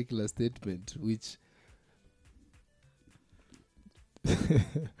that particular statement, which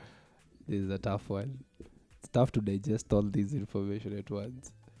is a tough one. It's tough to digest all this information at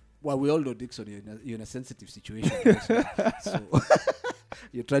once. Well, we all know, Dixon, you're in a sensitive situation. So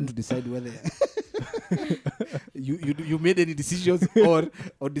you're trying to decide whether you made any decisions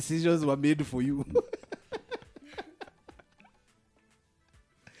or decisions were made for you.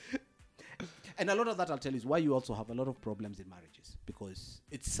 And a lot of that, I'll tell you, is why you also have a lot of problems in marriages. Because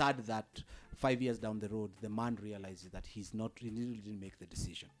it's sad that 5 years down the road, the man realizes that he didn't make the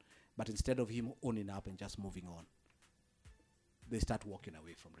decision. But instead of him owning up and just moving on, they start walking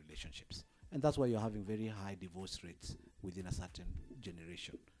away from relationships. And that's why you're having very high divorce rates within a certain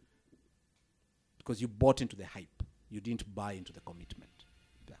generation. Because you bought into the hype. You didn't buy into the commitment.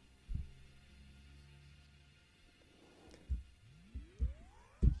 Yeah.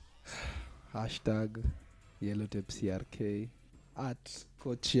 Hashtag YellowTapeCRK at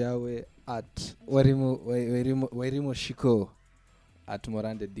Coach Yahweh at Wairimo Shiko at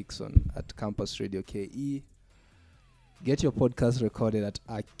Morande Dixon at Campus Radio KE. Get your podcast recorded at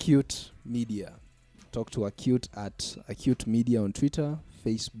Acute Media. Talk to Acute at Acute Media on Twitter,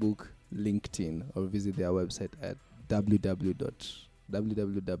 Facebook, LinkedIn, or visit their website at www.acute.co.ke.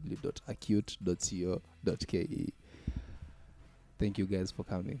 Thank you guys for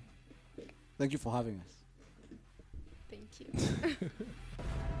coming. Thank you for having us. Thank you.